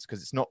defense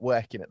because it's not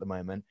working at the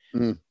moment.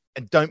 And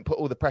don't put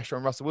all the pressure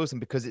on Russell Wilson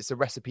because it's a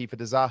recipe for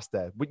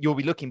disaster. You'll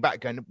be looking back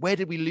going, where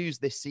did we lose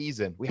this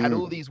season? We had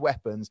all these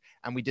weapons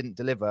and we didn't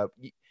deliver.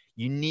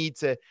 You need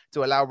to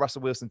allow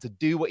Russell Wilson to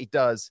do what he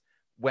does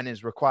when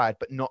is required,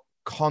 but not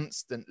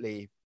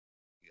constantly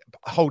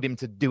hold him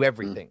to do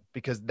everything,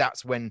 because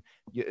that's when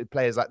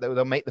players like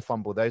they'll make the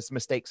fumble. Those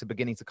mistakes are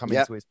beginning to come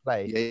into his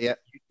play.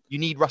 You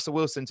need Russell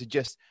Wilson to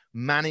just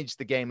manage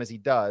the game as he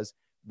does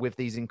with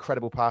these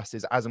incredible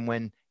passes as and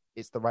when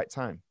it's the right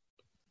time.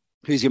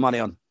 Who's your money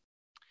on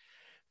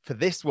for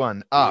this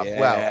one?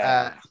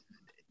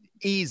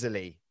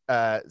 Easily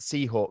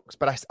Seahawks,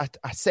 but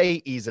I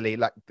say easily,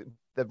 like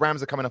the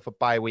Rams are coming off a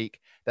bye week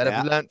that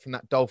have learned from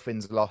that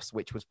Dolphins loss,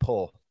 which was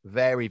poor,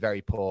 very,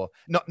 very poor.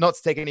 Not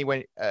to take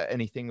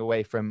anything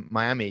away from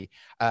Miami,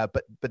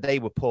 but they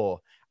were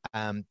poor.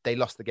 They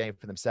lost the game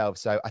for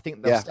themselves. So I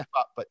think they'll step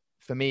up. But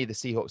for me, the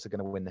Seahawks are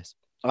going to win this.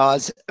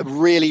 It's a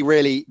really,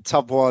 really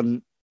tough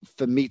one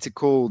for me to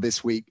call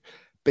this week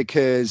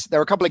because there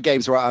are a couple of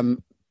games where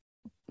I'm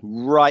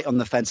right on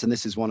the fence, and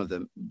this is one of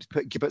them.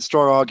 Put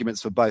strong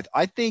arguments for both.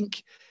 I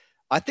think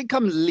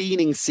I'm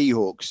leaning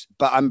Seahawks,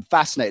 but I'm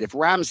fascinated. If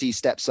Ramsey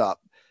steps up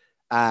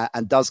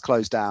and does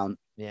close down,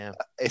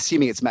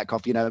 assuming it's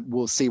Metcalf,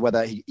 we'll see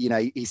whether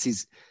he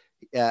sees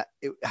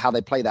how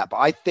they play that. But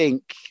I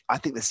think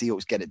the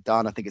Seahawks get it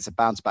done. I think it's a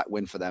bounce back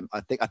win for them.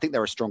 I think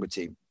they're a stronger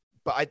team.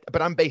 But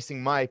I'm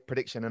basing my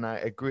prediction, and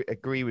I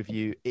agree with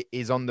you. It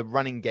is on the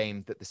running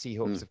game that the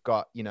Seahawks have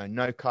got.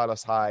 No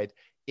Carlos Hyde.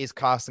 Is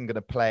Carson going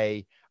to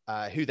play?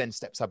 Who then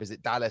steps up? Is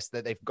it Dallas?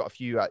 That they've got a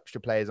few extra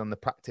players on the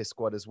practice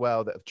squad as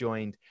well that have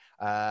joined.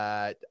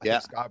 I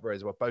think Scarborough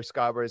as well. Both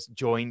Scarborough's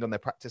joined on their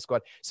practice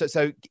squad.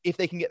 So if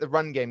they can get the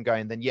run game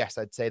going, then yes,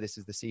 I'd say this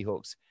is the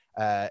Seahawks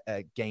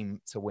game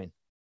to win.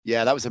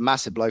 Yeah, that was a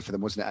massive blow for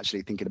them, wasn't it?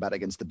 Actually, thinking about it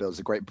against the Bills,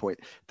 a great point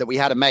that we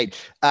hadn't made.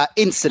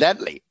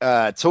 Incidentally,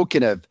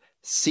 talking of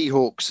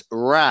Seahawks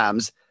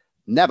Rams,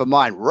 never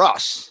mind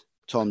Russ.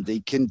 Tom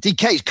Deacon.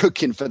 DK's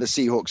cooking for the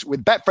Seahawks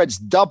with Betfred's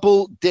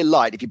double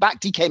delight. If you back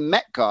DK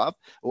Metcalf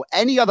or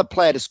any other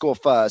player to score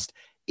first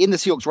in the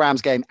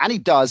Seahawks-Rams game, and he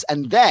does,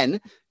 and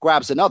then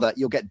grabs another,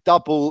 you'll get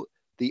double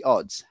the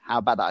odds. How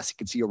about that? As you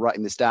can see, you're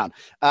writing this down.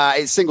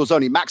 It's singles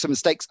only. Maximum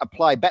stakes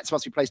apply. Bets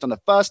must be placed on the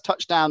first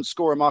touchdown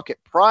scorer market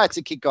prior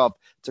to kickoff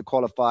to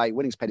qualify.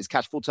 Winnings paid as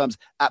cash. Full terms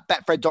at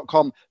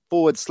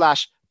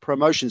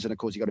betfred.com/promotions. And of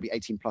course, you've got to be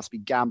 18 plus, be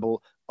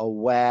gamble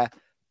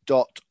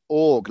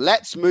aware.org.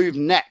 Let's move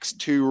next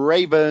to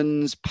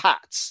Ravens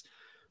Pats.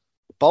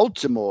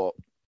 Baltimore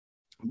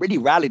really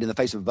rallied in the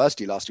face of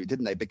adversity last week,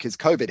 didn't they? Because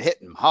COVID hit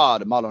them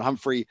hard, and Marlon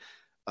Humphrey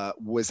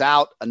was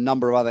out. A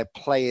number of other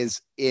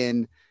players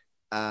in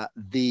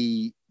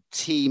the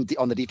team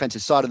on the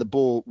defensive side of the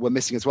ball were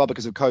missing as well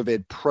because of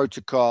COVID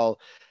protocol.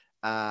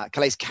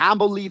 Calais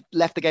Campbell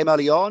left the game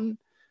early on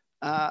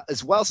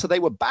as well, so they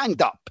were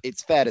banged up,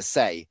 it's fair to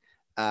say.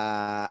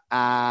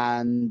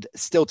 And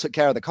still took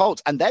care of the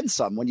Colts and then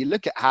some. When you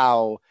look at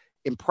how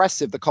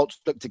impressive the Colts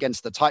looked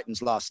against the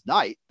Titans last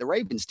night, the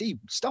Ravens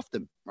stuffed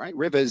them, right?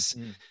 Rivers,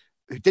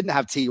 who didn't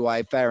have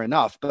TY, fair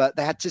enough, but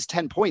they had just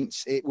 10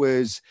 points. It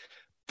was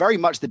very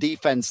much the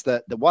defense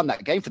that won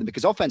that game for them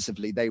because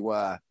offensively they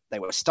were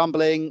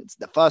stumbling.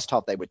 The first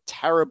half, they were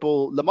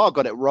terrible. Lamar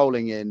got it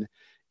rolling in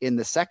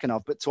the second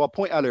half, but to our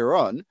point earlier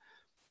on,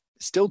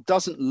 still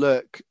doesn't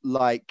look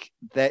like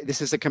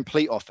this is a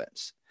complete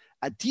offense.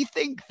 Do you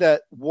think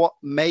that what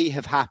may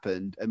have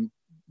happened, and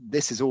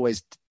this is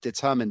always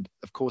determined,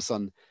 of course,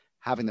 on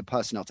having the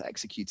personnel to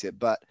execute it,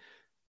 but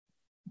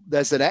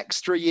there's an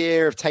extra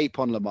year of tape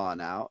on Lamar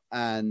now,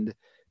 and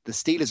the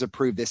Steelers have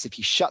proved this. If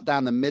you shut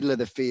down the middle of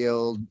the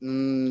field,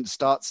 we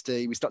start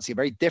to see a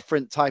very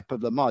different type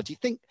of Lamar. Do you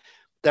think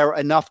there are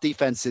enough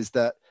defenses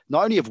that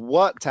not only have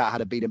worked out how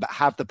to beat him, but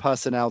have the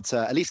personnel to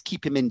at least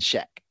keep him in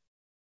check?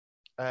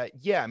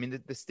 Yeah, I mean,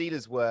 the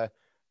Steelers were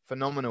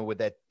phenomenal with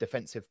their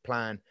defensive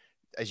plan.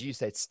 As you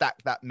said,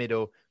 stack that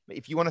middle.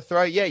 If you want to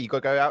throw, you got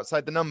to go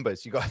outside the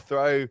numbers. You got to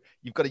throw,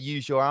 you've got to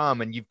use your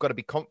arm, and you've got to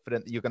be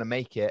confident that you're going to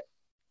make it.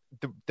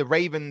 The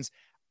Ravens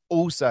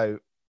also,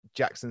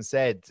 Jackson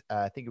said,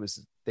 I think it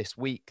was this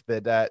week,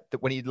 that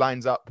when he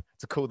lines up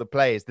to call the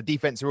plays, the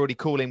defense are already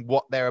calling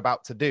what they're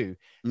about to do.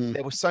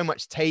 There was so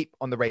much tape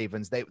on the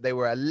Ravens. They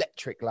were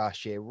electric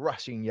last year,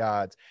 rushing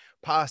yards,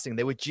 passing.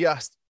 They were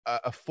just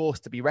a force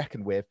to be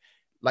reckoned with.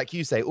 Like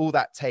you say, all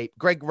that tape.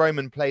 Greg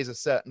Roman plays a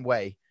certain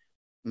way,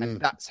 and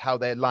that's how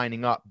they're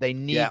lining up. They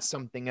need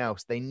something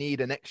else. They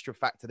need an extra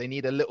factor. They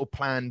need a little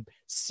plan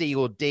C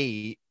or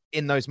D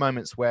in those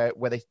moments where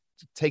they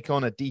take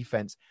on a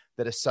defense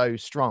that are so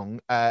strong.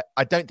 I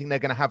don't think they're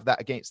going to have that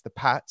against the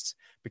Pats,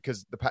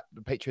 because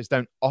the Patriots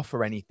don't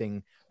offer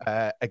anything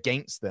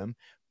against them.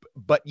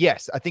 But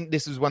yes, I think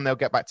this is when they'll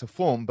get back to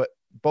form. But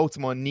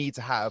Baltimore need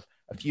to have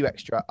a few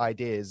extra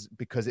ideas,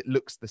 because it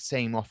looks the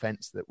same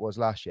offense that was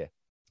last year.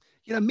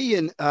 You know, me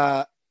and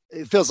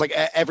it feels like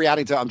every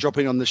anecdote I'm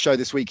dropping on the show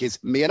this week is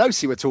me and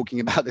Osi were talking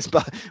about this,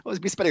 but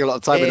I've been spending a lot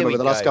of time with him over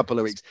the last couple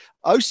of weeks.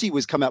 Osi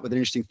was coming up with an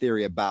interesting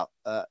theory about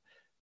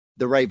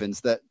the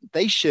Ravens, that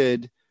they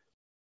should,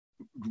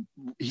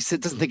 he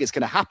said, doesn't think it's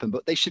going to happen,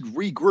 but they should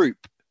regroup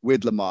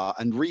with Lamar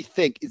and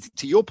rethink.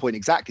 To your point,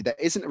 exactly, there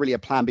isn't really a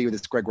plan B with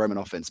this Greg Roman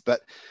offense,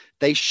 but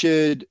they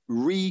should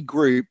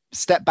regroup,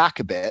 step back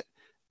a bit,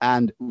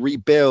 and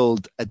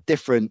rebuild a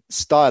different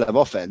style of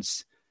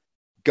offense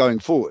going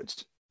forward.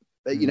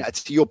 You know,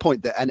 to your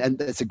point, that,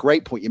 and it's a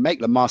great point you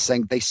make, Lamar,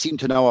 saying they seem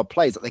to know our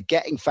plays, that they're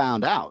getting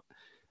found out.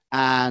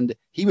 And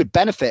he would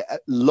benefit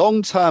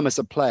long-term as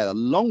a player, a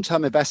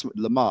long-term investment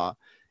with Lamar,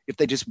 if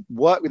they just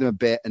work with him a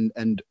bit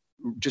and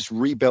just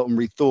rebuilt and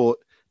rethought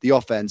the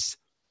offense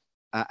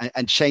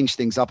and change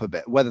things up a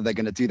bit. Whether they're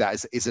going to do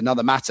that is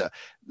another matter.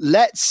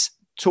 Let's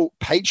talk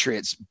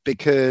Patriots,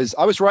 because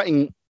I was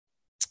writing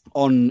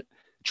on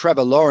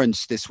Trevor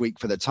Lawrence this week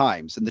for the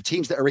Times, and the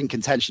teams that are in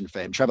contention for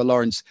him. Trevor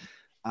Lawrence,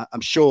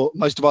 I'm sure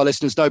most of our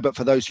listeners know, but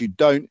for those who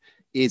don't,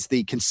 is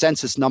the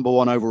consensus number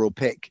 1 overall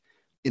pick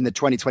in the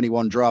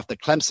 2021 draft, the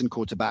Clemson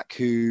quarterback,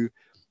 who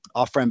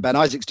our friend Ben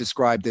Isaacs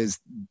described as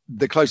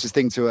the closest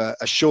thing to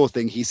a sure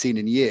thing he's seen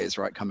in years,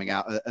 right, coming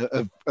out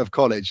of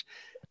college.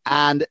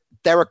 And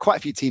there are quite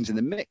a few teams in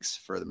the mix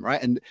for them,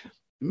 right? And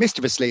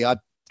mischievously, I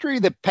threw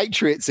the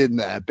Patriots in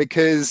there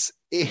because,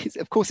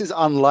 of course, it's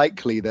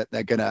unlikely that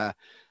they're going to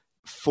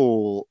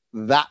fall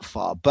that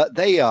far, but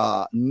they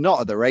are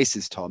not at the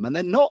races, Tom. And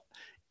they're not,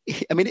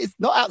 I mean, it's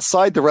not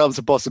outside the realms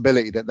of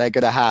possibility that they're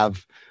going to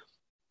have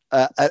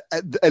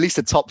at least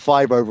a top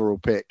 5 overall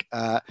pick.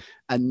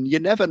 And you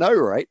never know,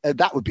 right?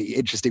 That would be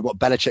interesting what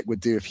Belichick would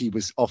do if he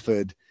was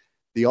offered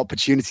the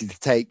opportunity to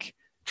take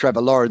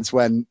Trevor Lawrence,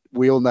 when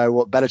we all know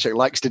what Belichick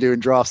likes to do in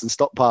drafts and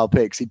stockpile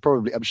picks.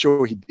 I'm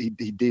sure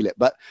he'd deal it.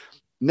 But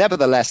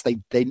nevertheless,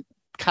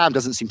 Cam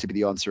doesn't seem to be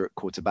the answer at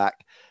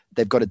quarterback.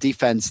 They've got a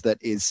defense that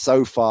is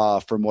so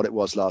far from what it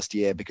was last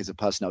year because of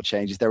personnel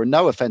changes. There are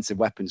no offensive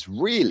weapons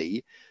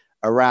really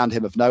around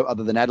him of note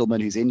other than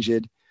Edelman, who's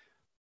injured.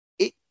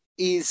 It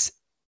is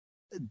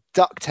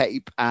duct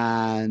tape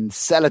and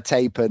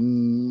sellotape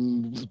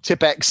and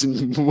Tipex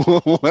and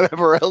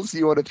whatever else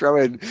you want to throw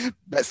in.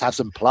 Let's have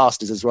some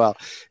plasters as well.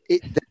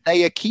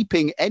 They are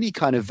keeping any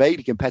kind of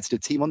vaguely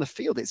competitive team on the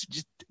field. It's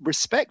just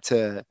respect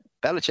to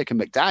Belichick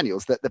and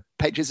McDaniels that the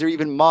Patriots are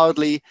even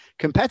mildly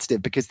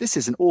competitive, because this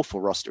is an awful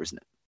roster, isn't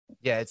it?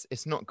 Yeah,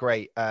 it's not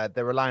great.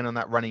 They're relying on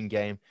that running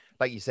game.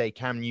 Like you say,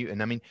 Cam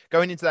Newton. I mean,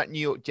 going into that New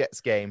York Jets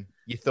game,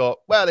 you thought,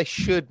 well, they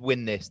should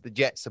win this. The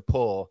Jets are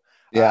poor.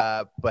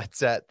 Yeah.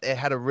 But they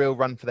had a real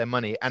run for their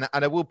money. And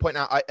I will point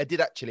out, I did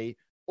actually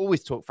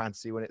always talk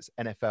fantasy when it's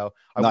NFL.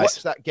 I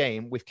watched that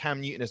game with Cam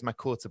Newton as my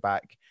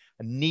quarterback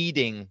and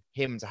needing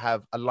him to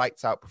have a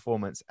lights out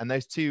performance. And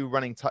those 2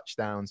 running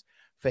touchdowns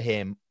for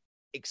him,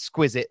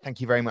 exquisite.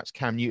 Thank you very much,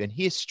 Cam Newton.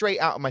 He is straight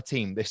out of my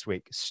team this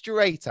week.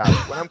 Straight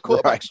out. When I'm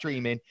quarterback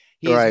streaming,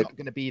 he is not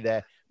going to be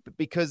there. But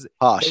because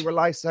they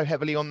rely so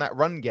heavily on that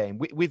run game.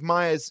 With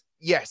Myers,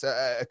 yes,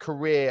 a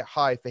career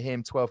high for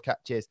him, 12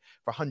 catches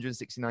for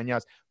 169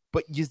 yards.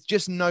 But there's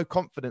just no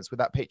confidence with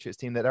that Patriots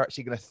team that they're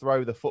actually going to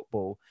throw the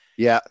football.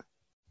 Yeah.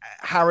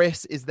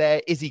 Harris is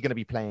there. Is he going to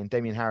be playing?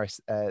 Damian Harris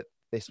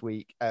this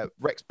week.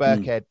 Rex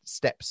Burkhead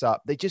steps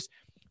up.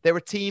 They're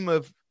a team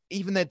of,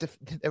 even their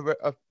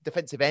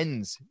defensive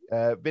ends.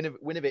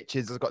 Winovich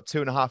has got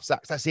 2.5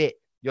 sacks. That's it.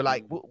 You're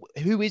like,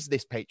 who is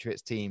this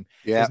Patriots team?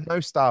 Yeah. There's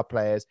no star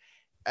players.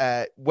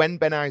 when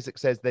Ben Isaac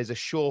says there's a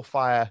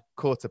surefire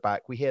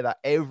quarterback, we hear that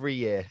every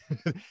year.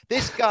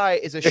 This guy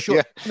is a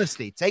sure.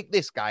 Honestly, take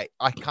this guy.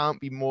 I can't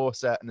be more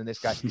certain than this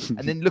guy.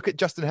 And then look at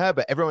Justin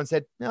Herbert. Everyone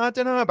said, no, I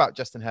don't know about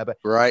Justin Herbert.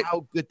 Right?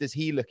 How good does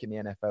he look in the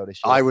NFL this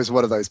year? I was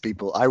one of those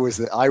people. I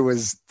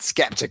was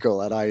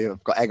skeptical, and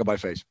I've got egg on my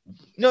face.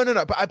 No.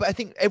 But I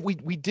think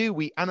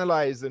we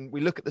analyze and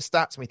we look at the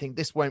stats and we think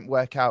this won't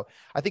work out.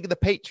 I think if the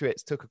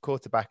Patriots took a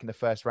quarterback in the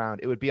first round,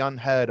 it would be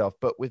unheard of.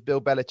 But with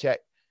Bill Belichick,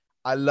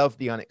 I love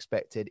the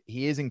unexpected.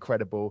 He is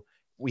incredible.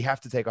 We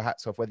have to take our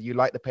hats off, whether you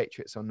like the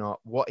Patriots or not,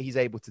 what he's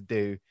able to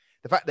do.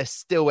 The fact they're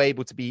still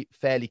able to be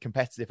fairly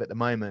competitive at the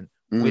moment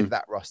with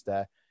that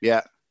roster.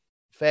 Yeah.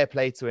 Fair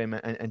play to him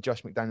and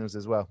Josh McDaniels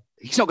as well.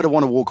 He's not going to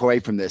want to walk away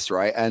from this,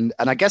 right? And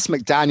I guess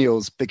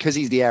McDaniels, because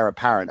he's the heir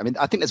apparent. I mean,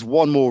 I think there's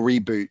one more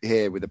reboot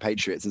here with the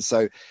Patriots. And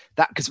so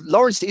that, because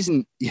Lawrence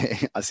isn't,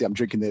 I see I'm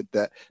drinking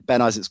the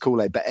Ben Isaac's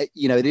Kool-Aid, but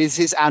it is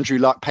his Andrew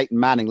Luck, Peyton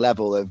Manning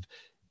level of,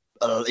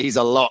 he's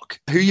a lock.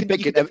 Who you picking?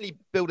 You can definitely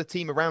build a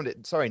team around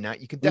it. Sorry,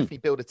 Nat. You can definitely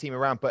build a team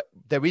around, but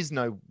there is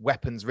no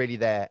weapons really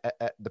there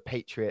at the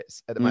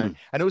Patriots at the moment.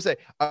 And also,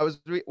 I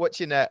was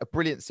watching a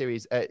brilliant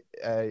series,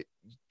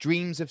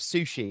 Dreams of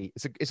Sushi.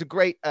 It's a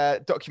great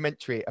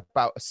documentary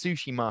about a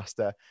sushi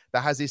master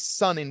that has his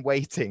son in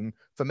waiting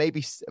for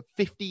maybe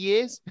 50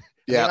 years.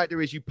 Yeah. The idea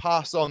is you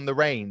pass on the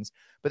reins,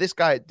 but this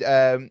guy,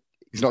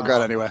 he's not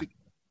going anywhere.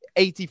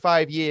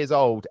 85 years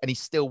old and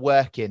he's still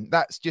working.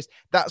 That's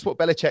what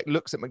Belichick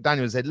looks at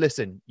McDaniels and said,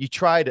 listen, you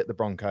tried at the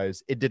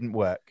Broncos. It didn't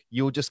work.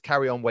 You'll just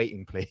carry on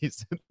waiting,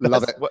 please.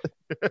 Love it.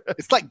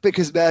 It's like,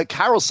 because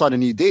Carroll signed a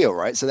new deal,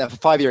 right? So they have a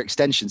 5-year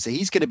extension. So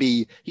he's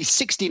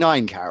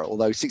 69, Carroll,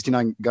 although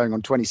 69 going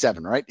on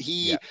 27, right?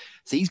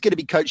 So he's going to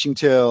be coaching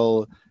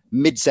till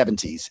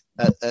mid-70s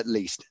at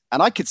least.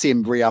 And I could see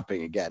him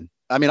re-upping again.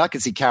 I mean, I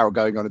could see Carroll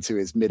going on into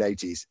his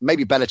mid-80s,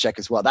 maybe Belichick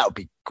as well. That would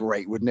be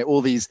great, wouldn't it?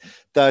 All these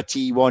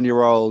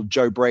 31-year-old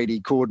Joe Brady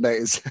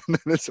coordinators, and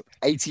then this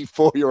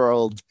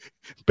 84-year-old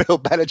Bill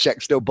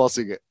Belichick still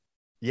bossing it.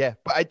 Yeah,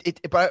 but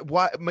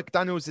why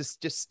McDaniels is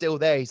just still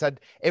there. He's had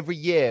every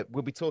year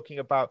we'll be talking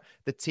about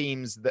the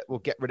teams that will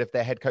get rid of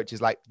their head coaches,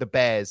 like the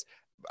Bears.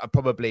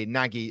 Probably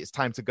Nagy, it's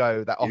time to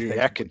go. That often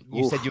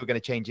you said you were going to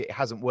change it. It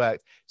hasn't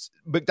worked.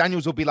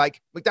 McDaniels will be like,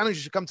 McDaniels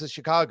should come to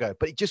Chicago,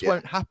 but it just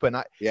won't happen.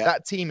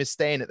 That team is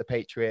staying at the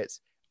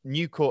Patriots.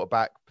 New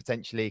quarterback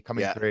potentially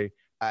coming through,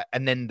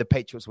 and then the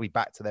Patriots will be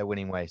back to their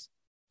winning ways.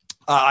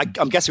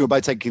 I'm guessing we're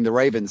both taking the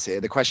Ravens here.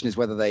 The question is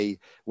whether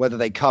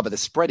they cover. The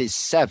spread is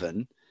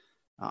 7.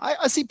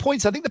 I see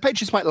points. I think the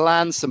Patriots might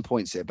land some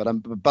points here, but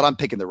I'm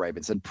picking the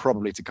Ravens and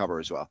probably to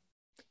cover as well.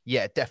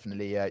 Yeah,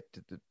 definitely.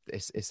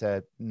 It's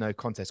a no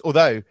contest.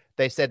 Although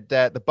they said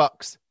the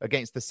Bucks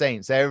against the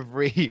Saints,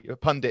 every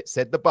pundit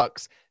said the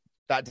Bucks.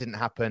 That didn't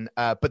happen.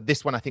 But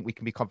this one, I think we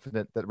can be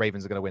confident that the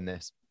Ravens are going to win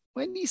this.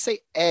 When you say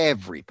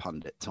every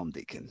pundit, Tom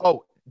Deacon.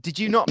 Oh, did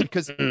you not?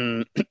 Because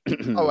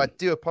I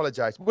do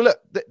apologize. Well, look,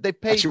 they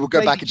paid. Actually, we'll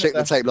go back and check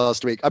the tape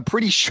last week. I'm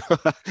pretty sure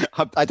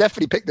I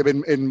definitely picked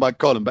them in my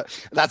column,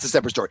 but that's a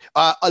separate story.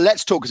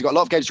 Let's talk, because we've got a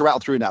lot of games to rattle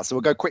through now. So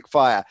we'll go quick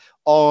fire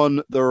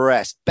on the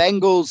rest.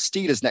 Bengals,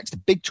 Steelers next. The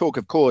big talk,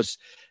 of course,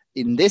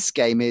 in this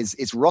game is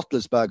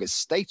Roethlisberger's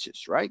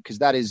status, right? Because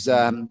that is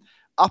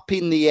up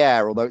in the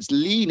air, although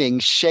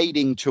it's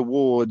shading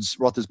towards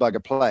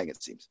Roethlisberger playing,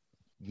 it seems.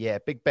 Yeah,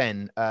 Big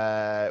Ben.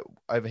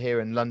 Over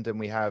here in London,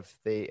 we have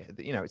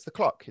it's the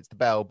clock, it's the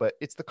bell, but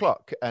it's the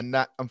clock. And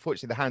that,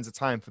 unfortunately, the hands of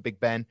time for Big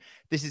Ben.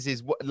 This is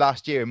his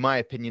last year, in my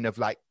opinion, of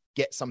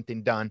get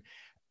something done.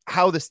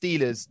 How the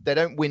Steelers, they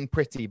don't win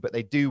pretty, but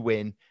they do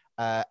win.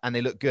 And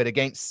they look good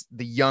against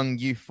the young,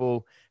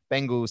 youthful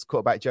Bengals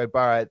quarterback Joe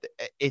Burrow.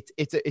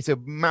 It's a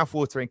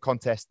mouth-watering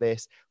contest,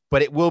 this,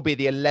 but it will be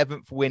the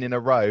 11th win in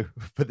a row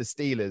for the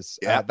Steelers.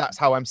 Yeah. That's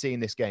how I'm seeing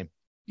this game.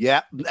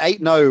 Yeah,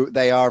 8-0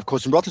 they are, of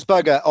course. And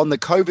Roethlisberger on the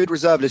COVID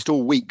reserve list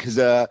all week because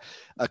a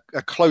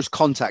close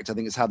contact, I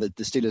think is how the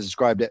Steelers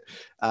described it,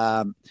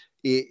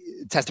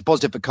 it tested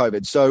positive for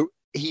COVID. So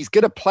he's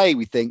going to play,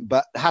 we think,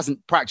 but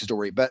hasn't practiced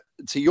already. But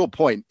to your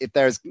point, if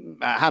there's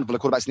a handful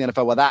of quarterbacks in the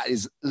NFL where that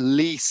is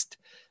least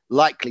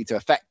likely to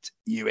affect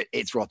you,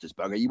 it's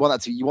Roethlisberger. You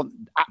want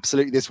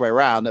absolutely this way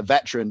around, a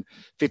veteran,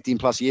 15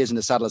 plus years in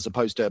the saddle, as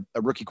opposed to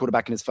a rookie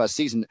quarterback in his first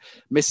season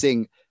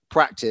missing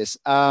practice.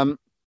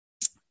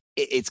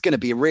 It's going to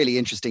be a really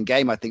interesting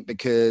game, I think,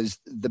 because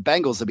the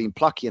Bengals have been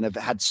plucky and have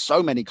had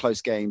so many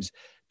close games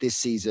this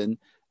season.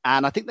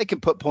 And I think they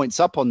can put points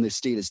up on this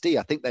Steelers D.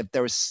 I think that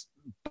there is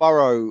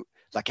Burrow,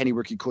 like any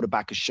rookie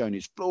quarterback, has shown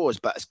his flaws,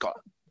 but it's got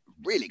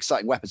really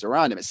exciting weapons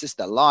around him. It's just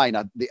the line.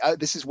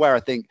 This is where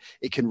I think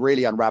it can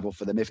really unravel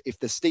for them. If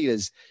the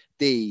Steelers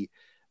D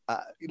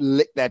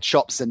lick their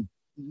chops and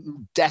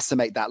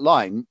decimate that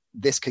line,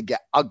 this could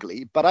get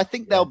ugly. But I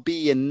think there'll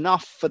be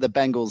enough for the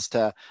Bengals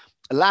to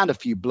land a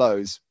few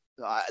blows.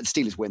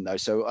 Steelers win, though.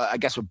 So I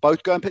guess we're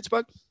both going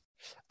Pittsburgh.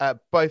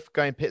 Both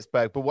going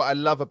Pittsburgh. But what I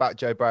love about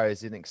Joe Burrow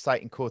is an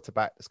exciting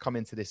quarterback that's come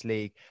into this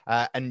league.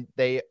 And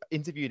they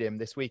interviewed him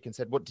this week and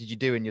said, "What did you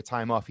do in your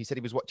time off?" He said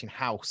he was watching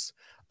House,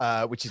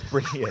 which is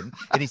brilliant.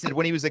 And he said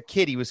when he was a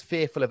kid, he was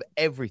fearful of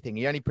everything.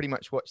 He only pretty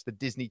much watched the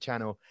Disney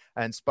Channel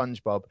and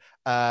SpongeBob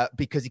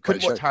because he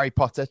couldn't watch Harry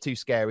Potter, too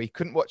scary.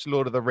 Couldn't watch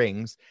Lord of the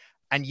Rings.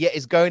 And yet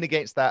is going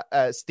against that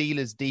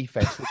Steelers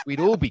defense, which we'd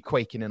all be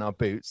quaking in our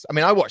boots. I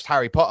mean, I watched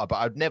Harry Potter, but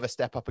I'd never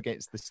step up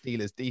against the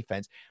Steelers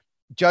defense.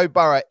 Joe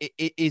Burrow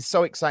it is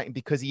so exciting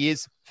because he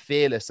is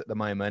fearless at the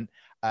moment.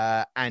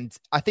 And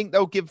I think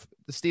they'll give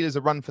the Steelers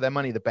a run for their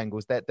money, the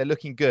Bengals. They're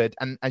looking good.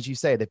 And as you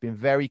say, they've been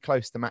very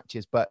close to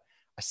matches, but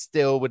I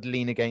still would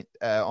lean against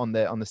on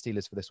the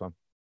Steelers for this one.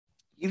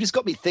 You just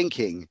got me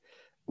thinking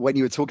when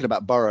you were talking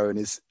about Burrow and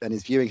his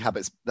viewing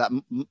habits that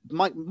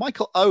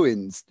Michael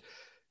Owens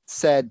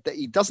said that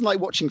he doesn't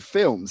like watching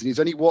films and he's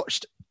only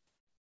watched,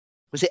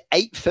 was it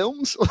 8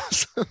 films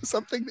or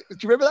something? Do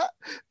you remember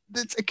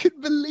that? I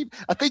couldn't believe.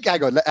 I think,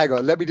 hang on.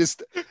 Let me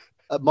just,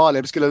 Marley,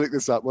 I'm just going to look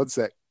this up. One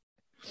sec.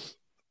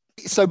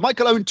 So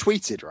Michael Owen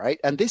tweeted, right?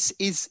 And this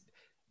is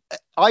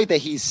either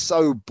he's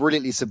so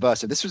brilliantly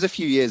subversive. This was a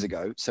few years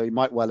ago, so he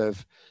might well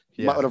have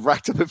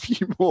racked up a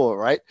few more,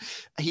 right?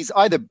 He's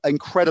either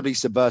incredibly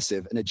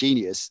subversive and a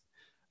genius.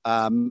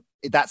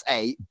 That's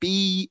A.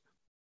 B,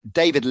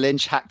 David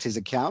Lynch hacked his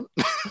account.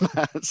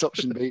 That's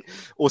option B.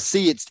 Or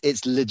C,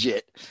 it's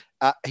legit.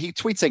 He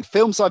tweets saying,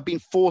 "Films I've been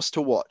forced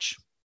to watch."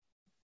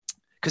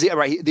 Because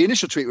the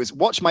initial tweet was,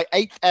 "Watch my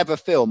 8th ever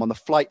film on the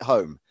flight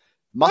home.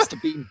 Must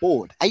have been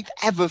bored. 8th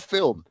ever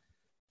film."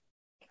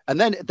 And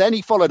then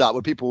he followed up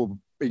with people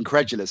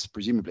incredulous,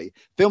 presumably.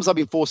 "Films I've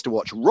been forced to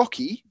watch: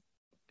 Rocky,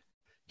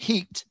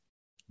 Heat,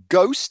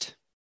 Ghost,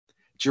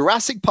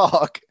 Jurassic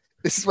Park."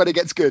 This is when it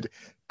gets good.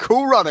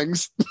 "Cool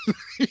Runnings,"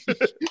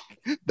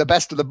 the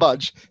best of the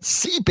bunch,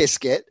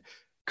 "Seabiscuit,"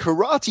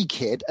 "Karate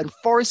Kid," and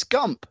 "Forrest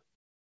Gump."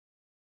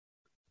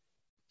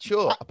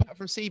 Sure. Apart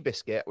from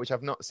Seabiscuit, which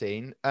I've not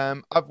seen,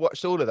 I've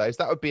watched all of those.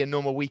 That would be a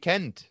normal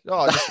weekend.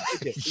 Oh,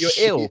 you're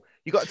ill.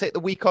 You got to take the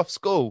week off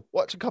school.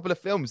 Watch a couple of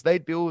films.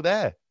 They'd be all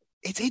there.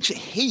 It's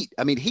Heat.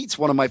 I mean, Heat's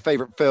one of my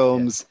favorite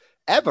films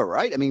ever,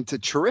 right? I mean,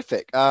 it's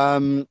terrific.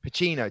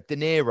 Pacino, De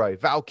Niro,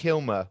 Val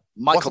Kilmer,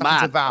 Michael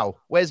Mann. Val?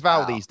 Where's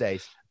Val these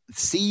days?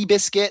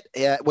 Seabiscuit.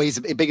 Yeah, well, he's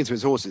big into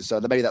his horses,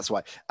 so maybe that's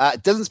why.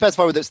 It doesn't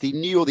specify whether it's the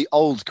new or the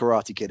old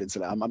Karate Kid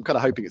incident. I'm kind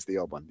of hoping it's the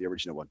old one, the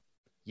original one.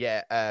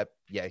 Yeah,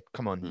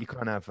 come on. You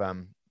can't have,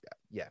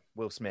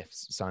 Will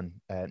Smith's son.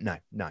 No,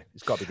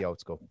 it's got to be the old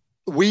school.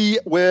 We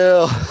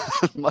will,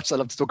 much I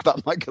love to talk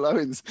about Michael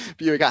Owens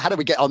viewing. How do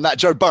we get on that?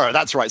 Joe Burrow,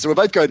 that's right. So we're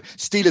both going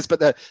Steelers, but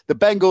the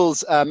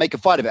Bengals make a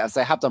fight of it, as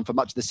they have done for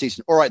much of the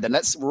season. All right, then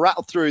let's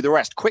rattle through the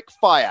rest. Quick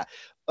fire.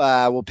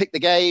 We'll pick the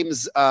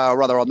games,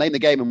 I'll name the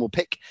game and we'll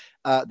pick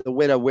the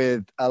winner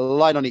with a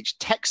line on each.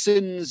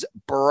 Texans,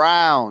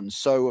 Browns.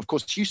 So, of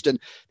course, Houston,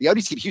 the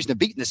only team Houston have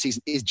beaten this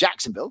season is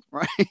Jacksonville,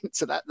 right?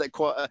 So that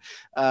quite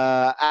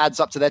adds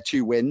up to their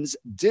 2 wins.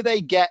 Do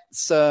they get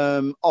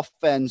some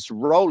offense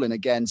rolling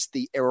against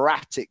the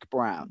erratic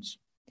Browns?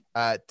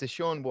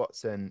 Deshaun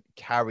Watson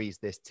carries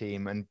this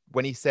team. And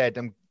when he said,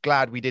 "I'm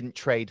glad we didn't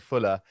trade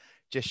Fuller,"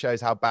 just shows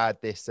how bad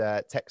this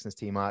Texans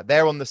team are.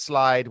 They're on the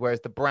slide,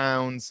 whereas the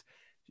Browns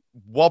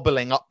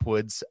wobbling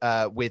upwards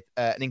with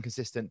an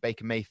inconsistent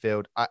Baker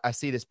Mayfield. I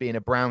see this being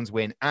a Browns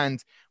win,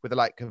 and with the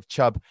like of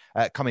Chubb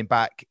coming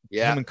back,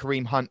 him and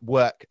Kareem Hunt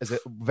work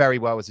very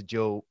well as a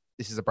duel.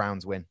 This is a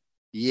Browns win.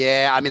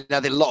 Yeah, I mean,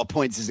 a lot of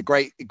points. Is a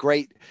great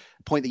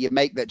point that you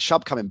make, that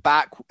Chubb coming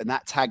back and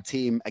that tag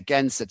team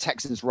against the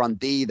Texans run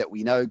D that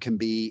we know can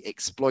be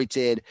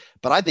exploited.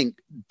 But I think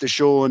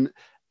Deshaun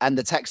and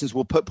the Texans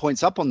will put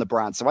points up on the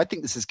Browns. So I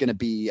think this is going to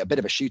be a bit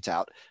of a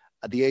shootout.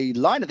 The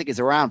line, I think, is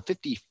around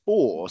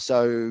 54.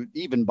 So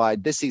even by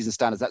this season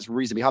standards, that's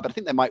reasonably high. But I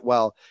think they might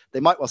well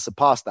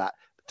surpass that.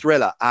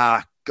 Thriller.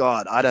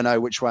 God, I don't know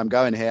which way I'm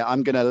going here.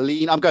 I'm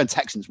going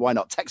Texans. Why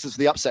not? Texans for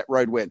the upset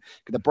road win.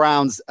 The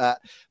Browns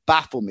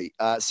baffle me.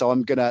 So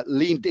I'm going to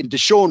lean in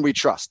Deshaun. We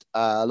trust.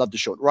 I love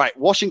Deshaun. Right.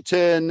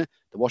 Washington,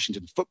 the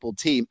Washington football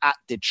team at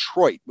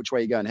Detroit. Which way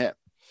are you going here?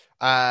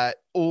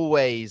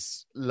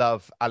 Always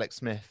love Alex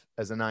Smith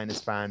as a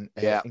Niners fan.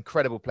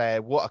 Incredible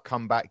player. What a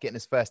comeback, getting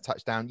his first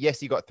touchdown. Yes,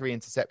 he got 3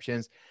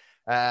 interceptions.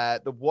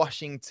 The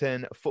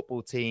Washington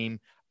football team,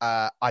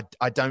 I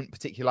don't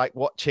particularly like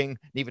watching.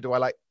 Neither do I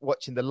like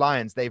watching the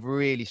Lions. They've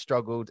really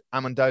struggled.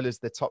 Amendola's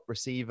the top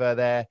receiver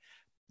there.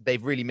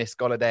 They've really missed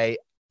Golladay.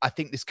 I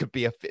think this could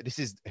be this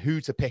is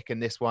who to pick in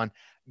this one.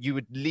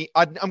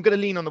 I'm going to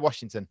lean on the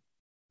Washington.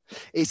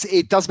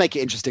 It does make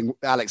it interesting,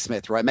 Alex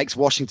Smith, right? It makes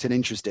Washington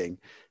interesting.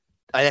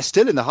 They're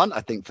still in the hunt, I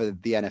think, for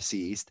the NFC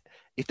East.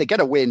 If they get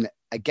a win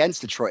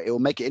against Detroit, it will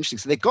make it interesting.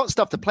 So they've got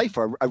stuff to play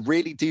for. I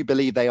really do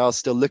believe they are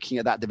still looking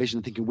at that division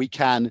and thinking we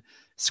can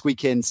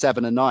squeak in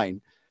 7 and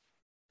 9.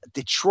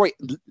 Detroit,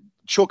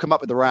 chalk them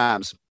up with the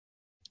Rams.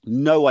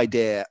 No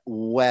idea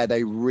where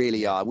they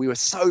really are. We were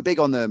so big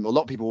on them. A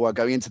lot of people were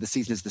going into the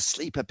season as the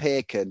sleeper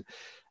pick. And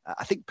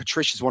I think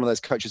Patricia's one of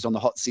those coaches on the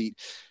hot seat.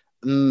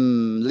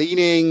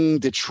 Leaning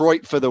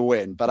Detroit for the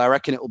win, but I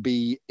reckon it'll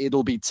be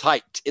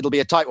tight. It'll be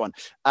a tight one.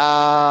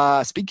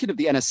 Speaking of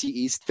the NFC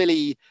East,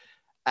 Philly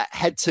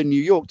head to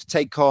New York to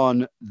take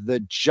on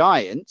the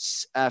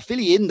Giants.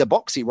 Philly in the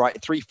boxy, right?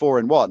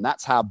 3-4-1.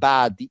 That's how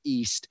bad the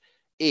East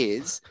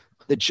is.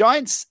 The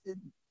Giants,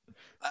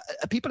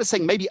 people are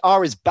saying maybe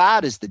are as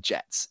bad as the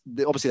Jets.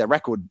 Obviously, their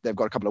record, they've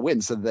got a couple of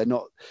wins, so they're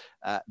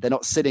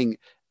not sitting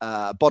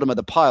bottom of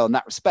the pile in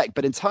that respect.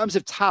 But in terms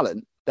of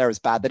talent, they're as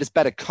bad. They're just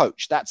better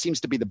coached. That seems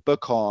to be the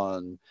book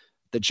on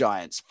the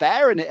Giants.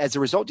 Fair, and as a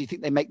result, do you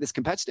think they make this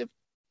competitive?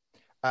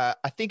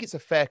 I think it's a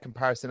fair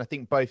comparison. I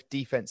think both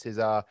defenses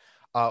are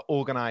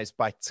organized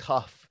by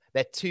tough.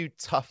 They're two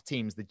tough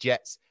teams, the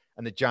Jets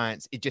and the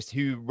Giants. It's just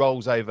who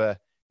rolls over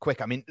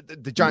quick. I mean,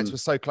 the Giants were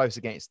so close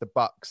against the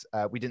Bucks.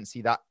 We didn't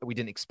see that. We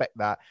didn't expect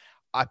that.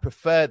 I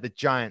prefer the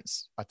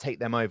Giants. I take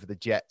them over the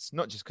Jets,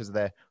 not just because of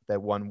their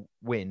one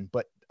win,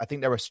 but I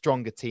think they're a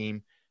stronger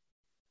team.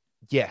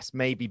 Yes,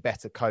 maybe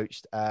better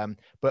coached.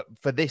 But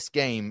for this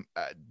game,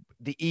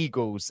 the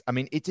Eagles, I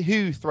mean, it's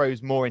who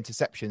throws more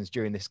interceptions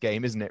during this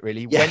game, isn't it,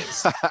 really? Yeah.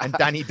 Wentz and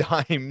Danny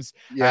Dimes.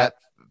 Yeah.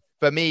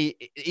 For me,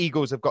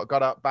 Eagles have got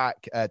up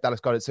back, Dallas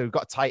Goedert. So we've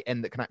got a tight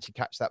end that can actually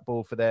catch that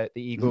ball for the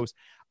Eagles.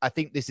 I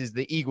think this is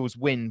the Eagles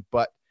win,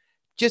 but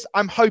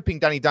I'm hoping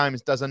Danny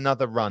Dimes does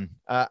another run,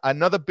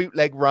 another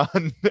bootleg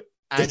run.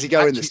 Does he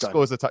go in this time?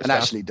 Scores a touchdown. And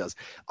actually does.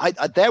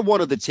 They're one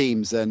of the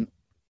teams, and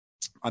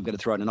I'm going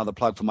to throw in another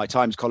plug for my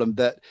Times column,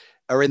 that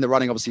are in the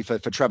running, obviously, for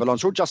Trevor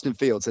Lawrence or Justin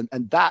Fields.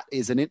 And that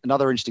is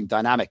another interesting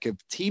dynamic of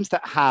teams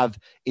that have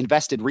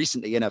invested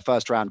recently in a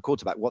first-round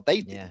quarterback, what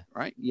they did,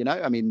 right? You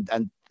know, I mean,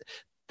 and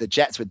the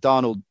Jets with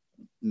Darnold,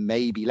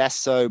 maybe less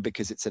so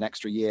because it's an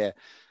extra year.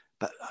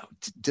 But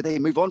do they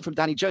move on from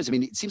Danny Jones? I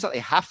mean, it seems like they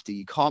have to.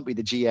 You can't be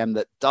the GM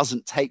that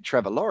doesn't take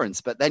Trevor Lawrence,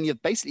 but then you're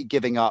basically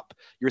giving up.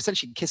 You're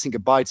essentially kissing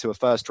goodbye to a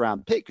first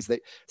round pick because they're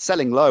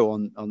selling low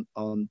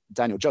on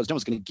Daniel Jones. No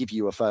one's going to give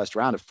you a first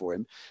rounder for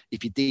him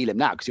if you deal him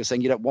now because you're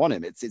saying you don't want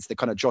him. It's the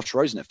kind of Josh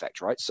Rosen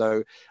effect, right?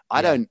 So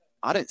I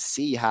don't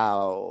see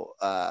how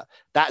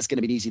that's going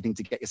to be an easy thing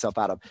to get yourself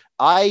out of.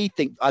 I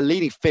think I'm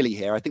leaning Philly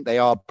here. I think they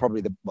are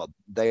probably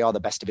the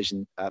best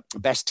division,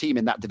 best team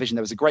in that division.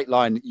 There was a great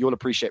line you'll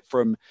appreciate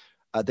from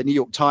the New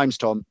York Times,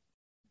 Tom,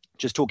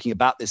 just talking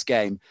about this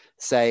game,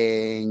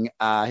 saying,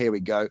 here we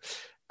go,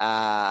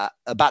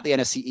 about the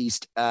NFC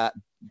East,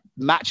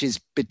 matches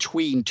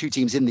between two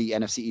teams in the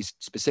NFC East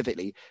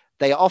specifically.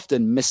 They are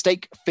often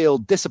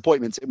mistake-filled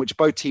disappointments in which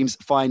both teams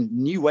find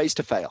new ways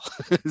to fail.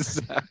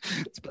 So,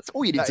 that's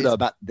all you need to know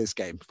about this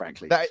game,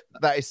 frankly.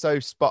 That is so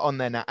spot on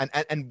there now.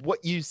 And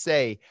what you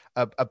say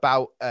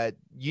about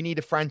you need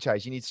a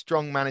franchise, you need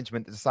strong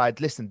management to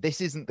decide, listen, this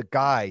isn't the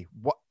guy.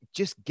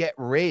 Just get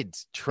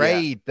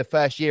trade the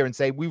first year and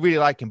say, we really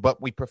like him,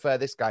 but we prefer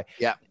this guy.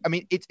 Yeah. I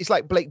mean, it's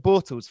like Blake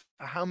Bortles.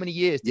 For how many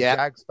years did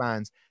Jags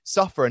fans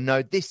suffer and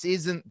know this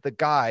isn't the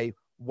guy?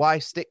 Why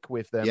stick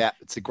with them? Yeah,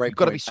 it's a great You've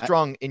got to be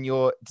strong in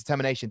your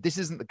determination. This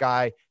isn't the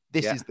guy.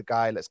 This is the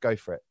guy. Let's go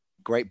for it.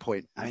 Great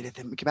point. I mean, you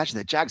can imagine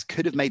the Jags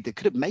could have made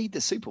the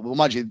Super Bowl.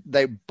 Mind you,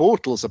 they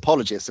Bortles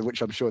apologists, of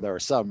which I'm sure there are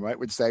some, right,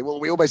 would say, well,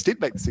 we almost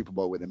did make the Super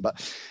Bowl with him,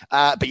 but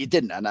you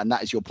didn't. And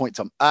that is your point,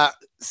 Tom.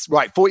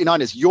 Right,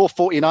 49ers, your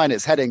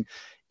 49ers heading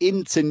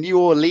into New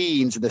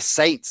Orleans. The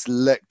Saints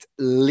looked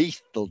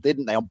lethal,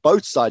 didn't they, on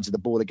both sides of the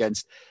ball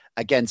against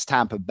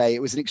Tampa Bay.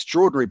 It was an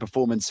extraordinary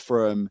performance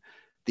from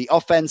the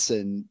offense,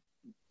 and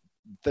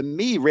for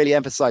me, really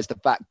emphasized the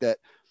fact that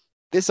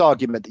this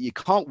argument that you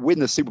can't win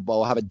the Super Bowl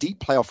or have a deep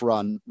playoff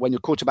run when your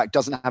quarterback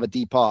doesn't have a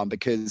deep arm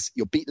because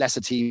you'll beat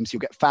lesser teams, you'll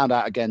get found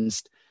out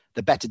against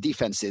the better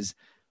defenses.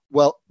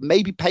 Well,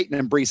 maybe Peyton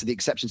and Brees are the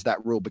exception to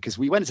that rule, because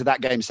we went into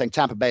that game saying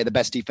Tampa Bay are the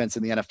best defense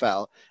in the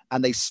NFL,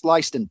 and they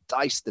sliced and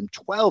diced them,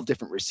 12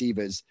 different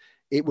receivers.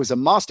 It was a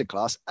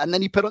masterclass. And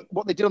then you put on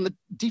what they did on the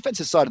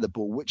defensive side of the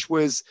ball, which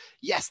was,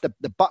 yes, the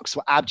Bucs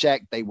were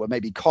abject. They were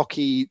maybe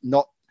cocky,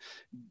 not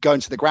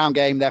going to the ground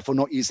game, therefore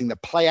not using the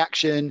play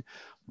action.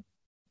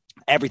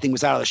 Everything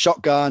was out of the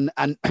shotgun,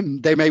 and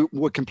they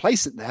were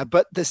complacent there.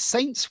 But the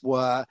Saints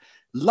were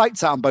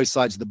lights out on both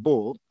sides of the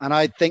ball, and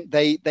I think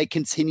they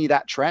continue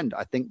that trend.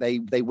 I think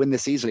they win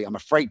this easily. I'm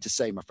afraid to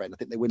say, my friend, I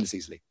think they win this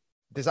easily.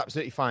 That's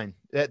absolutely fine.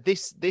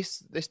 This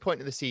point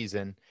of the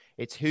season,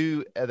 it's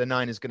who are the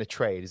Niners going to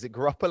trade? Is it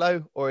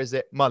Garoppolo or is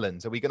it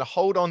Mullins? Are we going to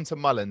hold on to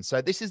Mullins?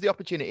 So this is the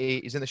opportunity.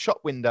 He's in the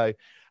shop window.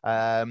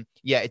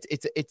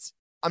 It's.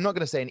 I'm not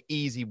going to say an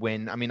easy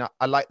win. I mean,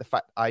 I like the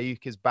fact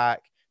Ayuk is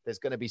back. There's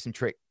going to be some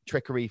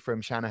trickery from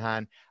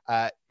Shanahan.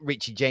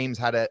 Richie James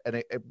had a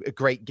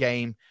great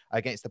game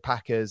against the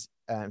Packers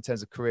in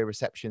terms of career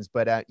receptions.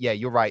 But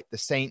you're right. The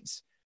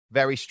Saints,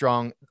 very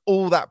strong.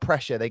 All that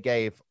pressure they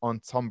gave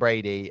on Tom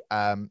Brady.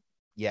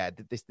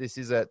 This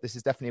is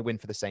definitely a win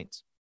for the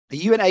Saints. Are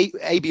you an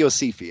A, B, or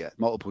C for you?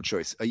 Multiple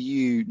choice. Are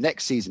you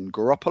next season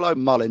Garoppolo,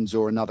 Mullins,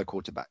 or another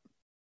quarterback?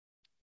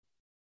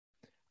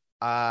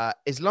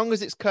 As long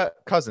as it's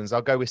Kirk Cousins,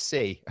 I'll go with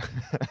C.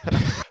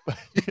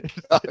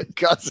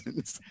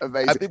 Cousins,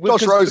 amazing.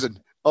 Josh Rosen.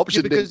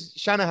 option because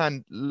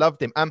Shanahan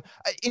loved him.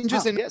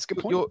 Interesting. Yeah, it's a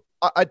good point.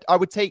 I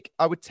would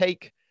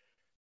take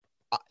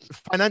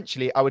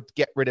financially, I would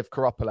get rid of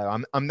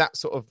Garoppolo. I'm that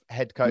sort of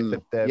head coach.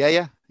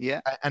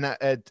 Yeah.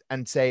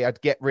 And say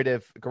I'd get rid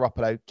of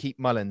Garoppolo, keep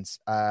Mullins.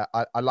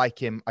 I like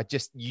him.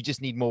 You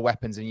just need more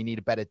weapons and you need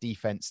a better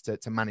defense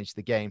to manage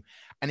the game.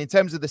 And in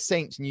terms of the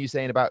Saints, and you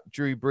saying about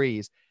Drew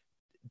Brees,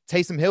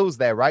 Taysom Hill's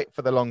there, right,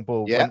 for the long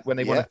ball when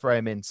they want to throw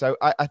him in. So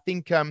I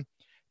think,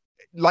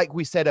 like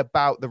we said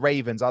about the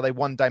Ravens, are they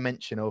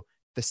one-dimensional?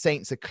 The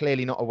Saints are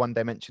clearly not a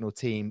one-dimensional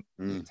team.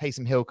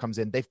 Taysom Hill comes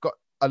in. They've got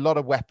a lot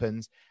of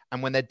weapons,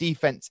 and when their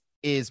defense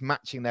is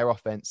matching their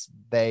offense,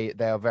 they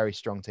are a very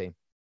strong team.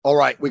 All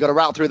right, we got to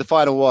route through the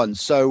final one.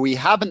 So we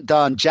haven't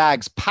done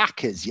Jags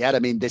Packers yet. I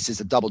mean, this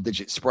is a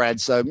double-digit spread,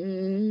 so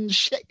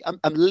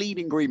I'm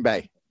leaning Green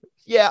Bay.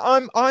 Yeah,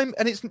 I'm,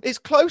 and it's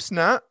close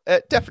now.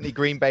 Definitely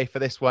Green Bay for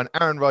this one.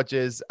 Aaron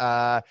Rodgers.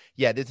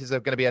 This is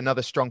going to be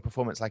another strong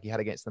performance like he had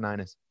against the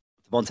Niners.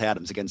 Devontae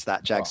Adams against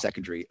that Jags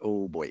secondary.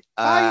 Oh boy.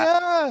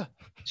 Fire!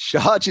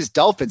 Chargers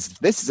Dolphins.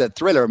 This is a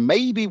thriller.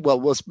 Maybe,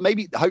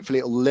 hopefully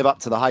it'll live up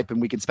to the hype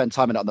and we can spend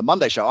time in it on the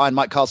Monday show. I and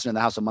Mike Carlson in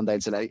the house on Monday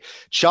and today.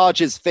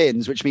 Chargers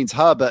Fins, which means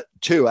Herbert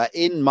Tua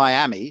in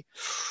Miami.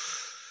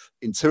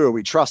 In Tua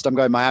we trust. I'm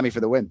going Miami for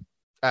the win.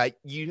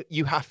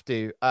 You have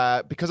to,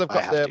 because I've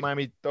got the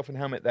Miami Dolphin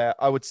helmet there.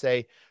 I would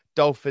say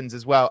Dolphins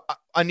as well.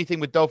 Only thing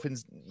with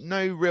Dolphins,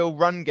 no real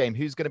run game.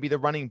 Who's going to be the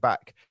running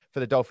back for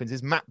the Dolphins?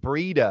 Is Matt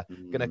Breida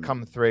going to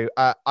come through?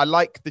 I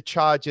like the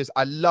Chargers.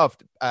 I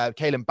loved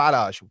Kalen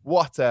Ballage.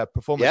 What a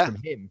performance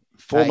from him.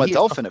 Former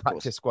Dolphin, of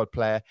practice course. Squad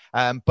player.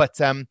 I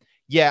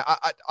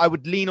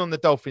would lean on the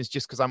Dolphins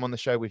just because I'm on the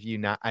show with you,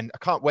 Nat. And I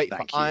can't wait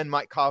for Iron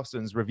Mike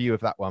Carlson's review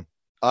of that one.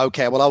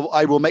 Okay, well,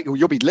 I will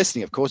you'll be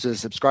listening, of course, as a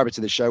subscriber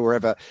to the show,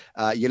 wherever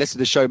you listen to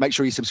the show. Make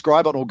sure you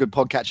subscribe on all good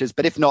podcatchers.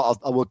 But if not,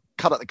 I will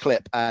cut out the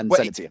clip and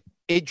send it to you.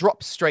 It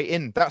drops straight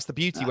in. That's the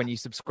beauty when you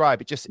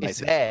subscribe. It's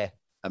there.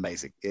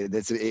 Amazing.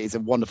 It's a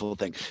wonderful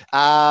thing.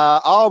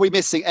 Are we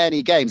missing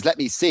any games? Let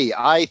me see.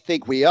 I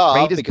think we are.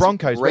 Raiders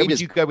Broncos. Where would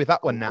you go with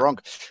that one now?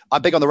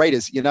 I'm big on the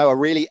Raiders. I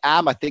really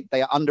am. I think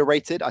they are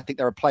underrated. I think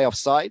they're a playoff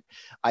side.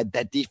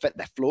 They're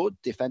flawed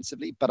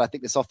defensively, but I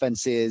think this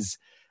offense is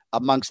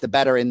amongst the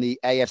better in the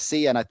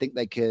AFC, and I think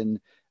they can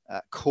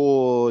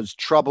cause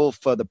trouble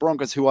for the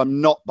Broncos, who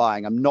I'm not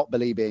buying. I'm not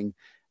believing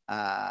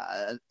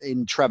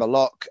in Trevor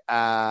Locke.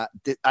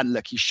 And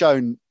look, he's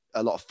shown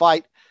a lot of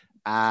fight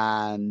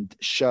and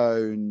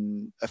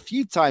shown a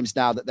few times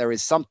now that there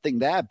is something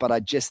there, but I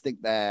just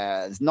think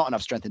there's not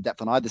enough strength and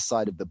depth on either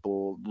side of the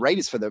ball.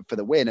 Raiders for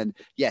the win, and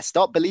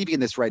start believing in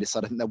this Raiders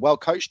side. I think they're well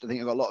coached. I think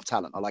they've got a lot of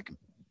talent. I like them.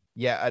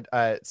 Yeah,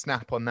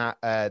 snap on that.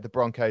 The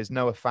Broncos,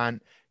 Noah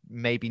Fant,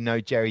 maybe no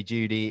Jerry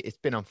Jeudy. It's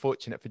been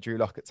unfortunate for Drew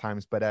Lock at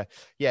times, but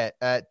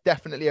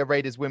definitely a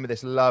Raiders win with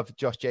this. Love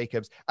Josh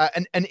Jacobs.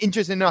 And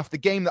interesting enough, the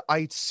game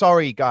that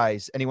sorry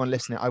guys, anyone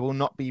listening, I will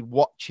not be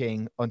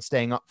watching on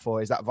staying up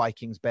for is that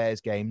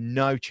Vikings-Bears game.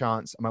 No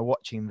chance am I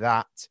watching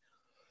that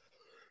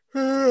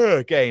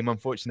game,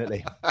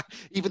 unfortunately.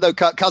 Even though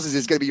Kirk Cousins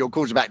is going to be your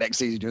quarterback next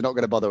season, you're not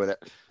going to bother with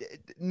it.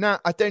 No,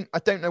 I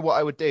don't know what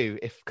I would do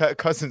if Kirk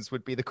Cousins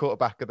would be the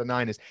quarterback of the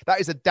Niners. That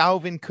is a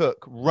Dalvin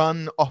Cook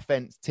run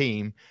offense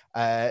team,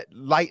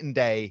 light and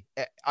day.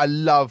 I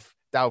love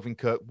Dalvin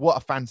Cook. What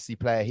a fantasy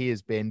player he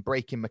has been,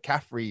 breaking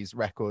McCaffrey's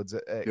records.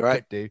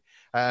 Right.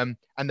 And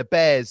the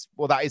Bears,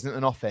 well, that isn't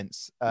an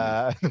offense.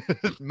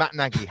 Matt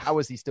Nagy, how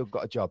has he still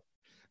got a job?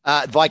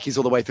 Vikings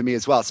all the way for me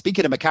as well.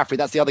 Speaking of McCaffrey,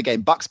 that's the other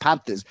game. Bucks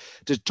Panthers.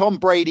 Does Tom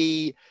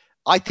Brady?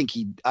 I think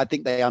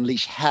they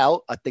unleash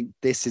hell. I think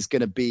this is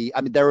going to be.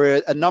 I mean, there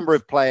are a number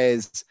of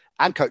players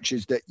and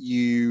coaches that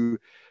you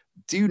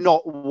do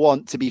not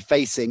want to be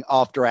facing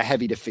after a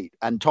heavy defeat,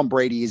 and Tom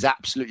Brady is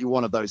absolutely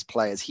one of those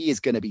players. He is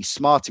going to be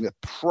smarting a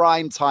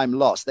prime time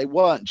loss. They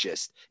weren't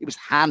just; it was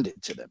handed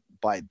to them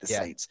by the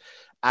Saints.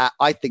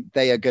 I think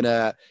they are going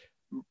to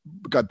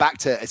go back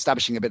to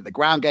establishing a bit of the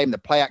ground game, the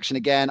play action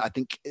again. I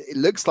think it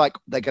looks like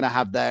they're going to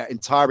have their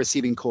entire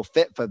receiving core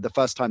fit for the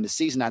first time this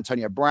season.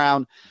 Antonio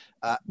Brown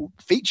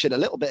featured a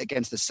little bit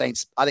against the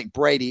Saints. I think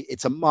Brady,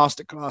 it's a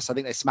masterclass. I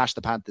think they smashed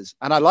the Panthers,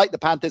 and I like the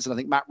Panthers, and I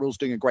think Matt Rule's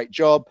doing a great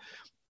job.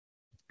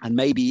 And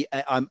maybe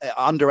I'm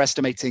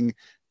underestimating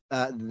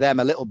them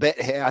a little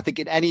bit here. I think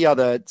in any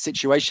other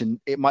situation,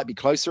 it might be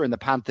closer, and the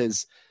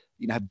Panthers,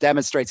 have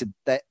demonstrated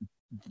that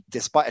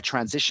despite a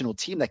transitional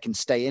team, they can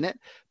stay in it.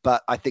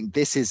 But I think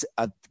this is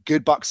a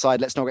good Bucs side.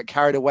 Let's not get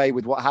carried away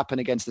with what happened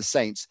against the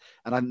Saints.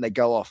 And I think they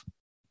go off.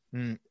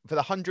 For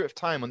the 100th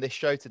time on this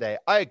show today,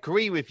 I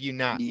agree with you,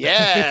 Nat.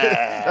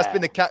 Yeah. That's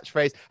been the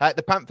catchphrase.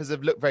 The Panthers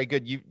have looked very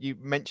good. You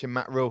mentioned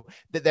Matt Rule,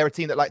 that they're a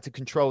team that like to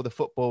control the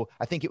football.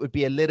 I think it would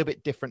be a little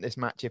bit different this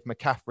match if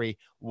McCaffrey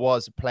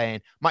was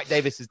playing. Mike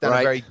Davis has done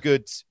a very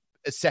good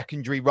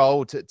secondary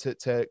role to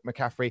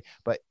McCaffrey,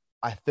 but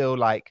I feel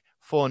like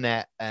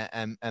Fournette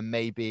and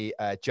maybe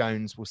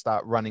Jones will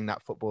start running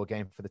that football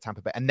game for the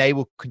Tampa Bay, and they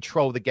will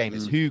control the game.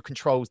 It's who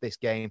controls this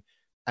game.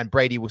 and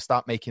Brady will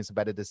start making some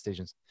better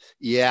decisions.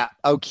 Yeah,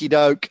 okie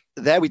doke.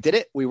 There we did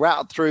it. We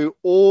rattled through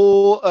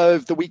all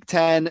of the Week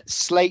 10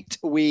 slate.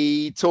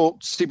 We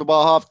talked Super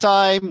Bowl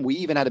halftime. We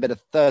even had a bit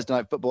of Thursday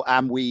Night Football,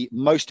 and we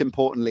most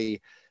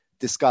importantly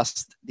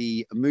discussed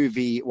the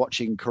movie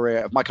watching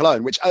career of Michael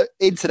Owen, which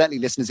incidentally,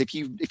 listeners, if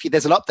you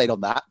there's an update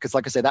on that, because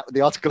like I said, that the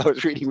article I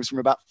was reading was from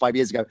about 5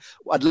 years ago.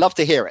 I'd love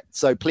to hear it.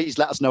 So please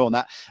let us know on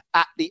that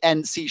at the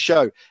NC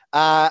Show.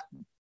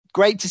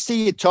 Great to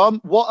see you, Tom.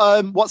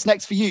 What's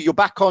next for you? You're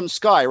back on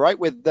Sky, right?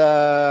 With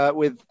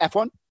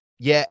F1?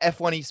 Yeah,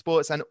 F1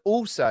 Esports, and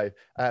also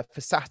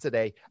for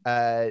Saturday,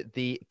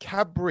 the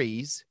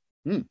Cadbury's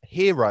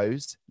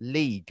Heroes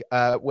League,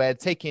 where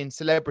taking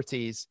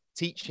celebrities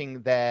teaching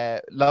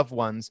their loved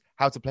ones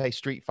how to play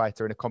Street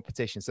Fighter in a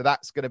competition. So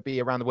that's going to be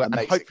around the world.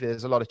 Amazing. And hopefully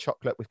there's a lot of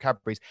chocolate with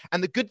Cadbury's.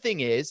 And the good thing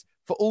is,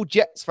 for all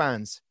Jets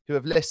fans who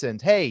have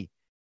listened, hey,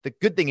 the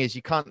good thing is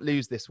you can't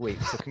lose this week.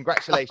 So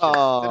congratulations.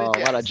 Oh, well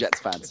done, Jets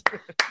fans.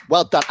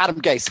 Well done.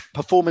 Adam Gase,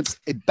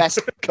 best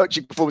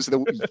coaching performance of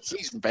the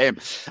season for him.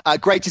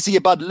 Great to see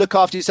you, bud. Look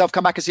after yourself.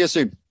 Come back and see you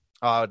soon.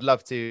 Oh, I'd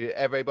love to.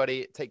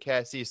 Everybody, take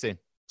care. See you soon.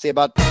 See you,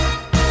 bud.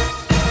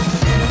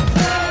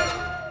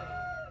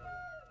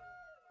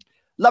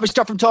 Lovely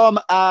stuff from Tom.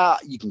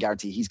 You can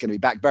guarantee he's going to be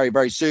back very,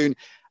 very soon.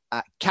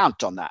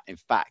 Count on that, in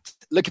fact.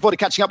 Looking forward to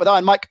catching up with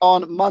Iron Mike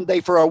on Monday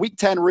for our Week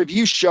 10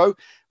 review show.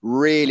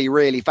 Really,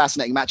 really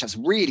fascinating matchups.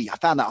 Really, I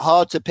found that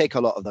hard to pick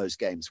a lot of those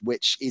games,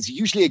 which is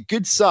usually a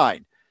good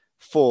sign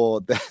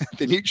for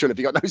the neutral. If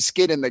you've got no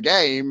skin in the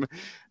game,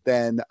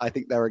 then I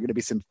think there are going to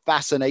be some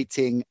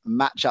fascinating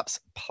matchups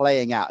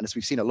playing out. And as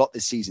we've seen a lot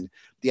this season,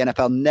 the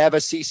NFL never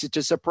ceases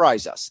to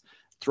surprise us.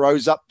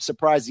 Throws up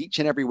surprise each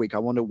and every week. I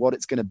wonder what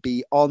it's going to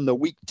be on the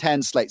Week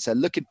 10 slate. So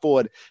looking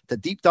forward to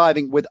deep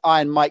diving with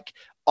Iron Mike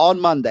on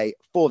Monday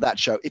for that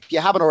show. If you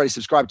haven't already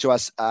subscribed to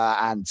us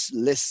and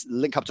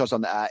link up to us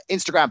on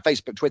Instagram,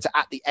 Facebook, Twitter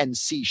at the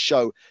NC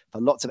Show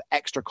for lots of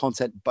extra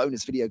content,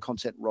 bonus video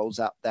content rolls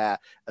out there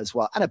as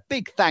well. And a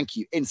big thank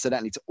you,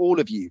 incidentally, to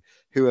all of you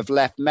who have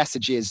left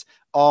messages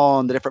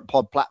on the different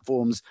pod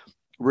platforms,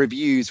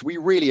 reviews. We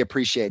really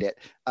appreciate it.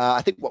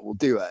 I think what we'll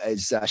do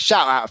is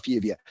shout out a few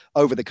of you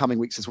over the coming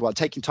weeks as well.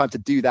 Taking time to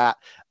do that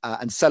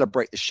and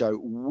celebrate the show.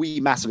 We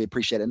massively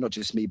appreciate it. Not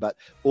just me, but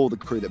all the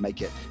crew that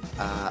make it.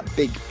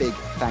 Big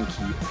thank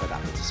you for that.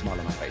 It's a smile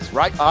on my face.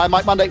 Right. I'm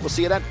Mike Monday. We'll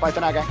see you then. Bye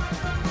for now, gang.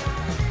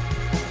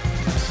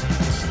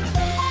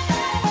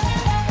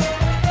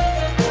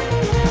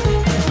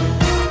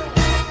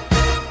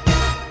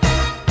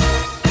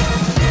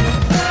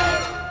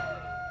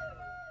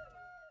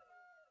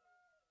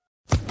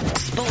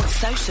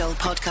 Social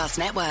Podcast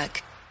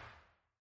Network.